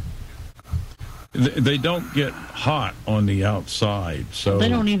 They don't get hot on the outside, so they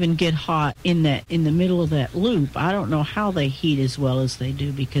don't even get hot in the middle of that loop. I don't know how they heat as well as they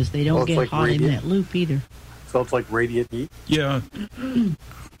do because they don't get hot in that loop either. So it's like radiant heat? Yeah.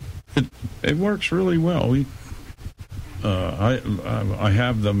 It works really well. I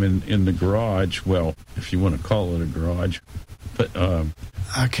have them in the garage. Well, if you want to call it a garage, but a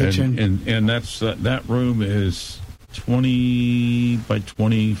kitchen, and that's that room is 20 by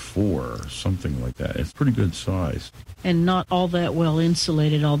 24, something like that. It's pretty good size. And not all that well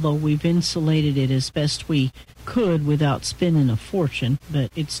insulated, although we've insulated it as best we could without spending a fortune,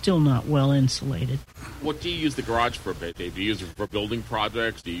 but it's still not well insulated. What do you use the garage for, Dave? Do you use it for building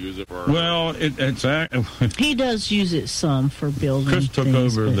projects? Do you use it for... Well, he does use it some for building. Chris took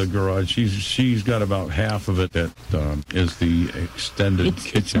over the garage. She's got about half of it that is the extended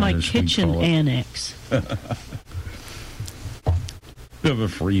kitchen. It's my kitchen annex. We have a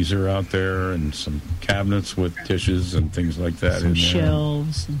freezer out there and some cabinets with dishes and things like that. Some in there.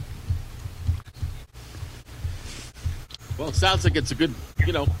 Shelves. Well, it sounds like it's a good,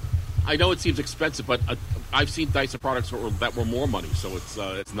 I know it seems expensive, but I've seen Dyson products that were more money, so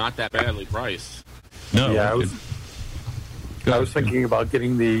it's not that badly priced. No. Yeah, I was thinking about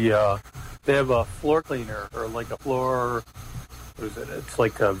getting they have a floor cleaner or like a floor, what is it? It's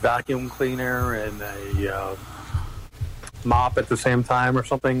like a vacuum cleaner and a mop at the same time or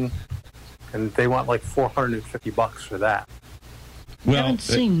something, and they want like $450 for that. I haven't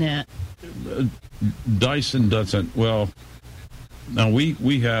seen that. Dyson doesn't. Well, now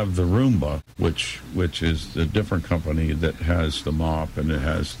we have the Roomba, which is a different company that has the mop and it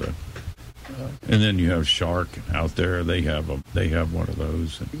has the. And then you have Shark out there. They have one of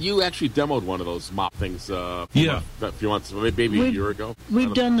those. You actually demoed one of those mop things. A few months, maybe a year ago.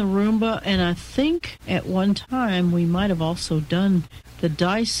 We've done the Roomba, and I think at one time we might have also done the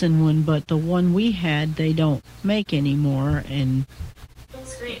Dyson one, but the one we had, they don't make anymore. And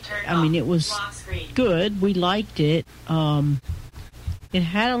I mean, it was good. We liked it. It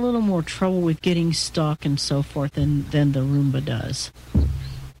had a little more trouble with getting stuck and so forth than the Roomba does.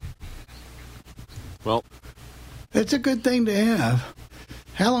 Well, it's a good thing to have.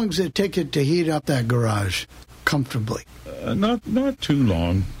 How long does it take it to heat up that garage comfortably? Not too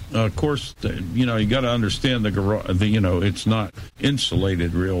long. Of course, you got to understand the garage. It's not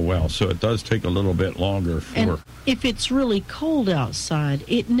insulated real well, so it does take a little bit longer for. And if it's really cold outside,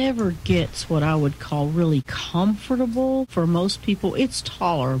 it never gets what I would call really comfortable. For most people, it's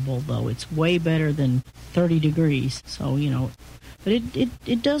tolerable, though. It's way better than 30 degrees. So but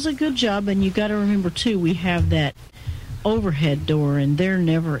it does a good job. And you got to remember too, we have that overhead door, and they're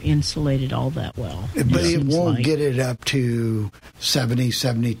never insulated all that well. But it won't get it up to 70,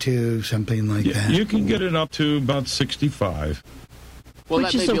 72, something like that. You can get it up to about 65. Well,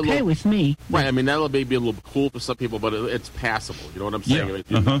 which is okay with me. Right, I mean, that'll maybe a little cool for some people, but it's passable. You know what I'm saying?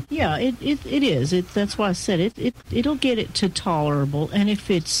 Yeah, it is. That's why I said it'll get it to tolerable, and if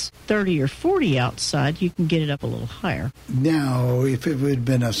it's 30 or 40 outside, you can get it up a little higher. Now, if it would have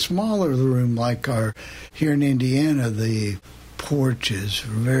been a smaller room like here in Indiana, the porch is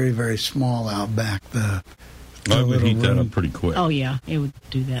very, very small out back. I would heat that up pretty quick. Oh, yeah, it would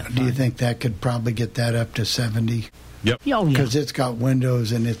do that. Do you think that could probably get that up to 70? Yep. Oh, yeah. Because it's got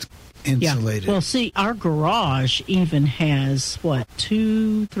windows and it's insulated. Yeah. Well, see, our garage even has,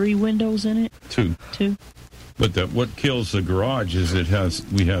 2-3 windows in it? Two. But what kills the garage is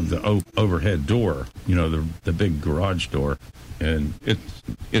we have the overhead door, the big garage door, and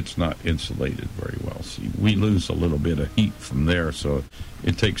it's not insulated very well. See, we lose a little bit of heat from there, so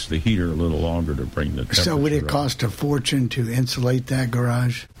it takes the heater a little longer to bring the temperature So would it up. cost a fortune to insulate that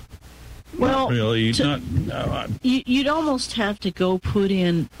garage? Well, really, you'd almost have to go put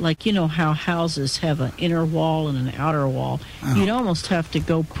in, how houses have an inner wall and an outer wall. Oh. You'd almost have to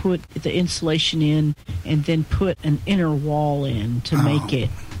go put the insulation in and then put an inner wall in to make it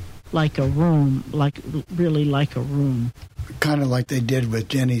like a room, really like a room. Kind of like they did with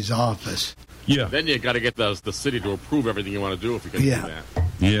Jenny's office. Yeah. Then you got to get the city to approve everything you want to do if you can do that.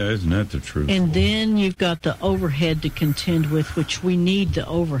 Yeah, isn't that the truth? And then you've got the overhead to contend with, which we need the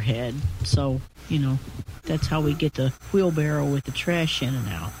overhead. So, that's how we get the wheelbarrow with the trash in and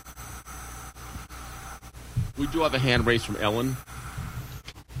out. We do have a hand raised from Ellen.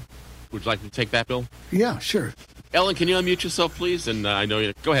 Would you like to take that, Bill? Yeah, sure. Ellen, can you unmute yourself, please? And I know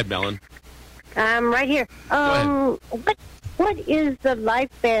you. Go ahead, Ellen. I'm right here. What is the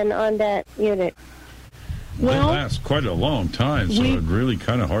lifespan on that unit? Well, it lasts quite a long time, so it's really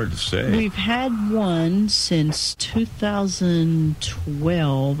kind of hard to say. We've had one since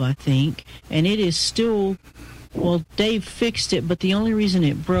 2012, I think, and it is still, Dave fixed it, but the only reason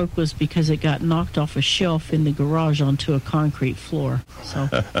it broke was because it got knocked off a shelf in the garage onto a concrete floor. So,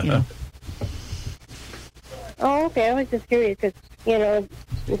 Oh, okay. I was just curious because, in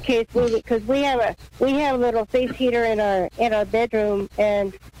case because we have a little space heater in our bedroom,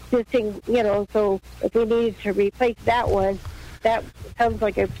 and this thing, so if we needed to replace that one, that sounds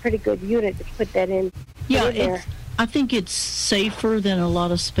like a pretty good unit to put that in. Yeah, I think it's safer than a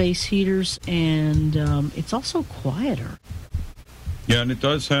lot of space heaters, and it's also quieter. Yeah, and it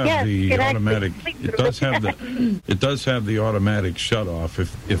does have the automatic. It does have the automatic shut off.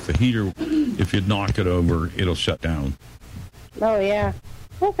 If the heater, if you knock it over, it'll shut down. Oh yeah.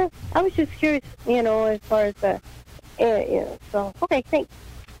 Okay. I was just curious, as far as the, So okay, thanks.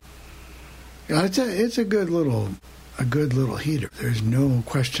 Yeah, it's a good little heater. There's no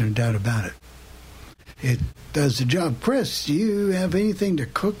question of doubt about it. It does the job. Chris, do you have anything to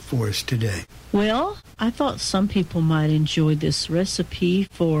cook for us today? Well, I thought some people might enjoy this recipe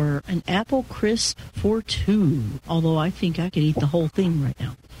for an apple crisp for two, although I think I could eat the whole thing right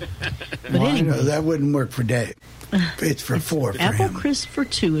now. But anyway, that wouldn't work for Dave. It's for four for apple him. crisp for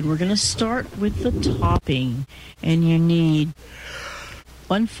two, and we're going to start with the topping. And you need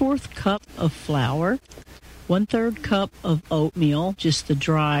 1/4 cup of flour, 1/3 cup of oatmeal, just the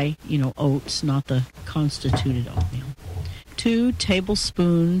dry, oats, not the constituted oatmeal. 2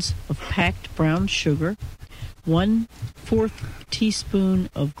 tablespoons of packed brown sugar, 1/4 teaspoon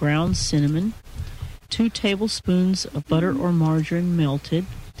of ground cinnamon, 2 tablespoons of butter or margarine melted,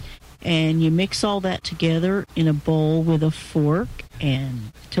 and you mix all that together in a bowl with a fork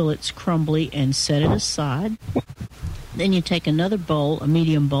and till it's crumbly and set it aside. Then you take another bowl, a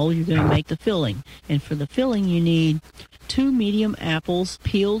medium bowl, you're going to make the filling. And for the filling, you need 2 medium apples,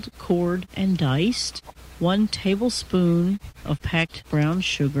 peeled, cored, and diced, 1 tablespoon of packed brown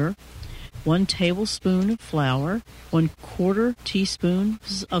sugar, 1 tablespoon of flour, 1/4 teaspoon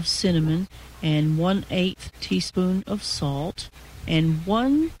of cinnamon, and 1/8 teaspoon of salt, and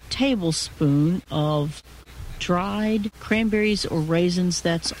 1 tablespoon of dried cranberries or raisins.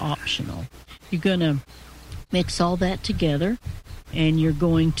 That's optional. You're going to mix all that together, and you're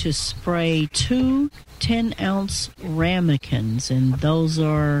going to spray 2 10-ounce ramekins, and those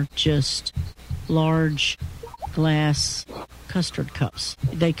are just large glass custard cups.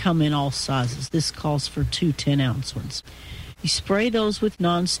 They come in all sizes. This calls for 2 10-ounce ones. You spray those with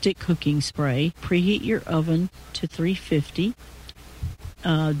nonstick cooking spray. Preheat your oven to 350.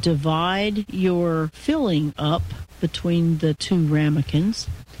 Divide your filling up between the 2 ramekins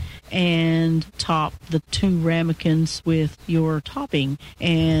and top the 2 ramekins with your topping.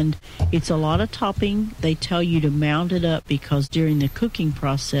 And it's a lot of topping. They tell you to mound it up because during the cooking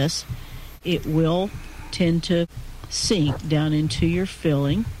process, it will tend to sink down into your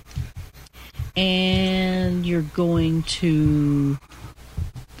filling. And you're going to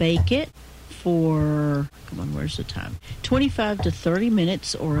bake it for, 25 to 30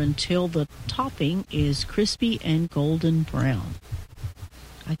 minutes, or until the topping is crispy and golden brown.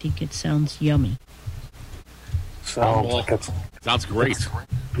 I think it sounds yummy. Sounds great.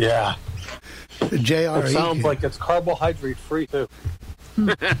 Yeah. JR, it sounds like it's carbohydrate free too.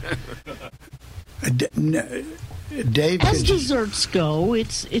 Dave, as desserts go,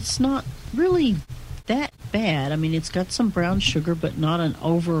 it's not really that bad. I mean, it's got some brown sugar, but not an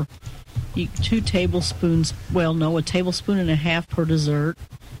over. 2 tablespoons. Well, no, a tablespoon and a half per dessert,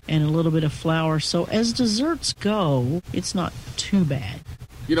 and a little bit of flour. So as desserts go, it's not too bad.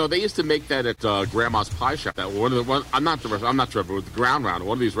 You know, they used to make that at Grandma's Pie Shop. That I'm not sure, but with the Ground Round,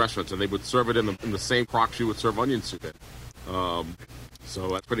 one of these restaurants, and they would serve it in the same crock you would serve onion soup in. So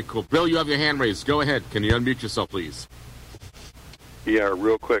that's pretty cool. Bill, you have your hand raised. Go ahead. Can you unmute yourself, please? Yeah,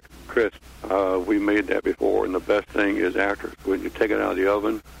 real quick, Chris. We made that before, and the best thing is after, when you take it out of the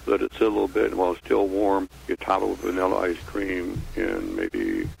oven, let it sit a little bit, and while it's still warm, you top it with vanilla ice cream, and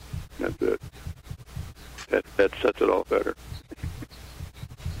maybe that's it. That sets it off better.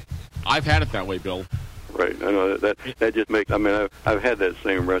 I've had it that way, Bill. Right. I know that just makes. I mean, I've had that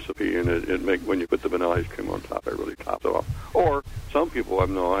same recipe, and it make when you put the vanilla ice cream on top, it really tops it off. Or some people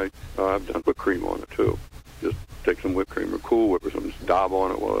I've done whipped cream on it too. Just take some whipped cream or Cool Whip or some daub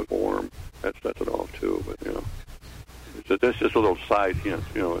on it while it's warm. That sets it off too. But that's just a little side hint.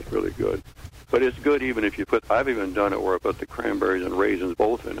 It's really good. But it's good even if you put. I've even done it where I put the cranberries and raisins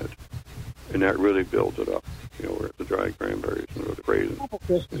both in it, and that really builds it up. Where it's the dried cranberries and the raisins.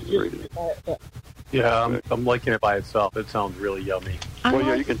 Yeah, I'm liking it by itself. It sounds really yummy.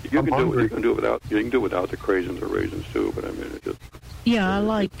 You can do it without the craisins or raisins too. But I mean, it just. Yeah, I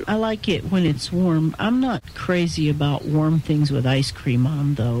like it when it's warm. I'm not crazy about warm things with ice cream on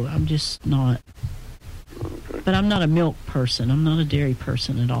them, though. I'm just not. Okay. But I'm not a milk person. I'm not a dairy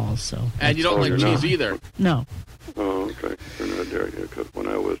person at all. So. And you don't like cheese either. No. Oh, okay. You're not dairy, because when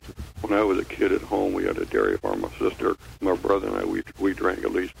I was a kid at home, we had a dairy farm. My sister, my brother, and I, we drank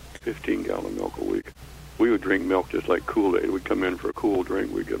at least 15-gallon milk a week. We would drink milk just like Kool-Aid. We'd come in for a cool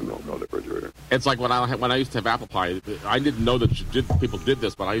drink. We'd get milk out of the refrigerator. It's like when I used to have apple pie. I didn't know that people did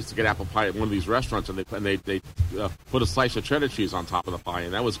this, but I used to get apple pie at one of these restaurants, and they put a slice of cheddar cheese on top of the pie,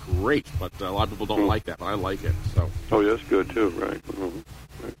 and that was great. But a lot of people don't like that, but I like it. So. Oh, that's good too, right? Mm-hmm.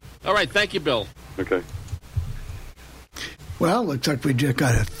 Right. All right, thank you, Bill. Okay. Well, looks like we just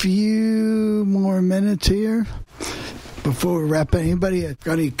got a few more minutes here before we wrap up. Anybody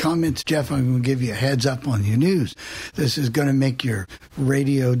got any comments? Jeff, I'm going to give you a heads up on your news. This is going to make your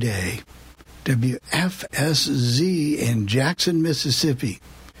radio day. WFSZ in Jackson, Mississippi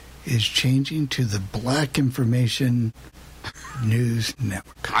is changing to the Black Information News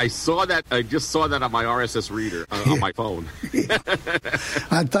Network. I saw that. I just saw that on my RSS reader on my phone.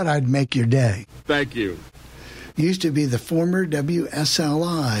 I thought I'd make your day. Thank you. Used to be the former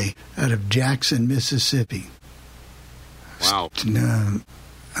WSLI out of Jackson, Mississippi. Wow.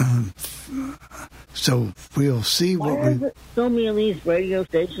 So we'll see what so many of these radio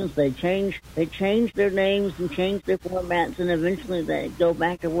stations, they change their names and change their formats, and eventually they go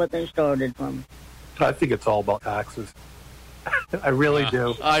back to what they started from. I think it's all about taxes. I really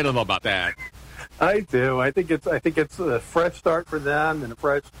do. I don't know about that. I do. I think it's a fresh start for them and a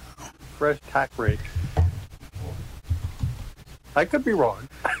fresh tax rate. I could be wrong.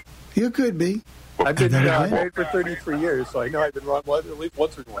 You could be. I've been married for 33 years, so I know I've been wrong at least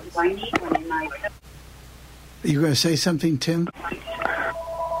once or twice. You going to say something, Tim? I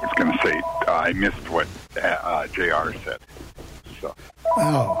was going to say I missed what JR said. So.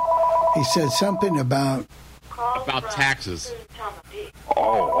 Oh, he said something about About taxes.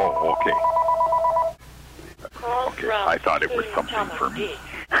 Oh, okay. Okay, I thought it was something for me.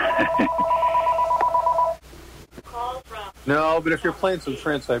 No, but if you're playing some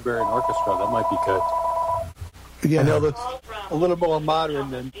Trans-Siberian Orchestra, that might be good. Yeah. I know that's a little more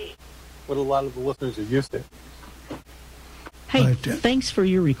modern than what a lot of the listeners are used to. Hey, thanks for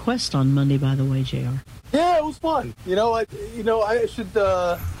your request on Monday, by the way, JR. Yeah, it was fun. I should.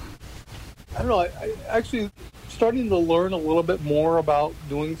 I don't know. I actually starting to learn a little bit more about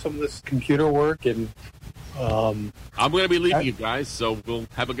doing some of this computer work, and I'm going to be leaving you guys, so we'll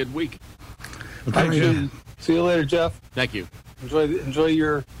have a good week. Thank you. See you later, Jeff. Thank you. Enjoy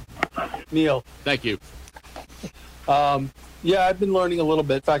your meal. Thank you. Yeah, I've been learning a little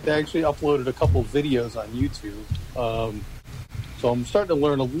bit. In fact, I actually uploaded a couple of videos on YouTube. So I'm starting to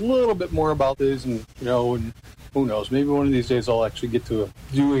learn a little bit more about this, and and who knows, maybe one of these days I'll actually get to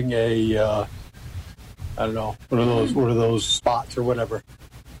doing a, I don't know, one of those spots or whatever.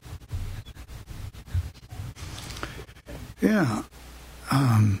 Yeah.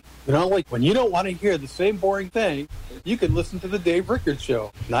 Like when you don't want to hear the same boring thing, you can listen to the Dave Rickard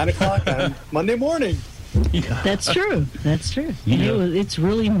Show, 9 o'clock on Monday morning. Yeah. That's true. That's true. Yeah. It's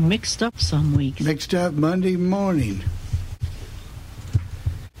really mixed up some weeks. Mixed up Monday morning.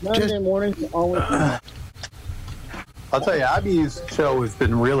 Monday morning, always. I'll tell you, Abby's show has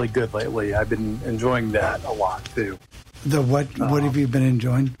been really good lately. I've been enjoying that a lot too. The what? What have you been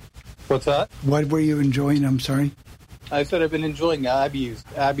enjoying? What's that? What were you enjoying? I'm sorry. I said I've been enjoying Abby's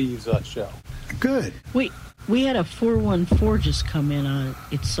show. Good. We had a 414 just come in.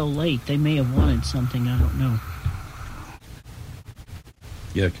 It's so late. They may have wanted something. I don't know.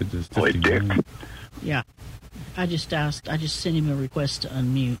 Yeah, because it's 50. Yeah. I just sent him a request to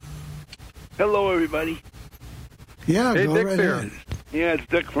unmute. Hello, everybody. Yeah, hey, go Dick right ahead. Yeah, it's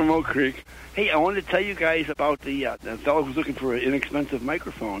Dick from Oak Creek. Hey, I wanted to tell you guys about the fellow who's looking for an inexpensive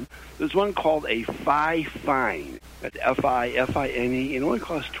microphone. There's one called a Fifine. That's Fifine. It only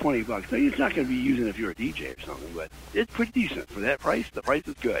costs $20. Now, it's not going to be using it if you're a DJ or something, but it's pretty decent for that price. The price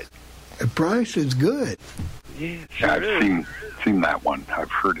is good. The price is good. Yeah, sure I've seen that one.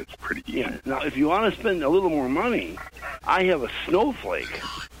 I've heard it's pretty decent. Yeah. Now, if you want to spend a little more money, I have a Snowflake.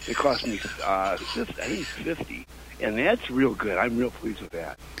 It cost me, I think it's $50, and that's real good. I'm real pleased with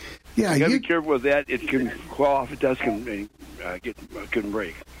that. Yeah, you got to be careful with that. It can fall off. It does can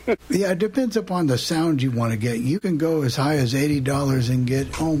break. Yeah, it depends upon the sound you want to get. You can go as high as $80 and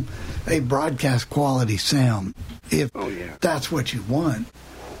get home a broadcast quality sound if that's what you want.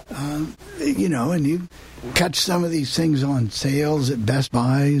 And you catch some of these things on sales at Best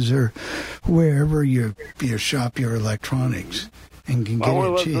Buys or wherever you shop your electronics and can get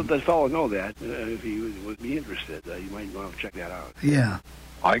it cheap. Let that fellow know that if he would be interested, you might want to check that out. Yeah.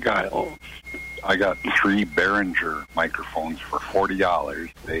 I got 3 Behringer microphones for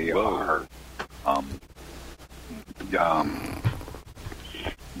 $40. They are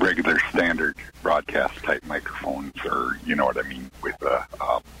regular standard broadcast type microphones, or you know what I mean, with the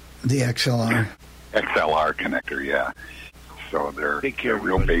XLR connector. Yeah, so they're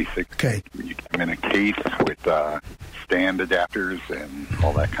real basic. Okay, you get them in a case with stand adapters and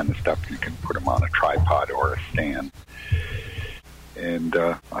all that kind of stuff. You can put them on a tripod or a stand. And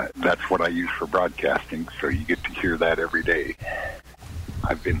that's what I use for broadcasting, so you get to hear that every day.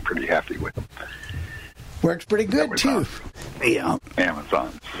 I've been pretty happy with them. Works pretty good, too. Yeah.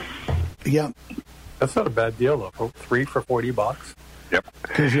 Amazon. Yep. That's not a bad deal, though. 3 for $40. Yep.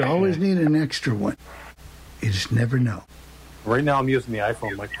 Because you always need an extra one. You just never know. Right now I'm using the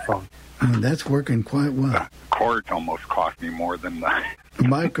iPhone microphone. That's working quite well. The cord almost cost me more than the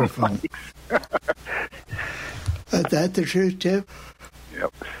microphone. Is that the truth, Tim?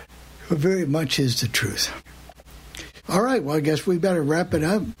 Yep. Very much is the truth. All right, well, I guess we better wrap it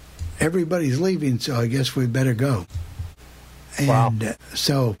up. Everybody's leaving, so I guess we better go. And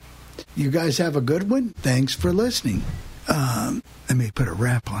so you guys have a good one. Thanks for listening. Let me put a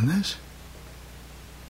wrap on this.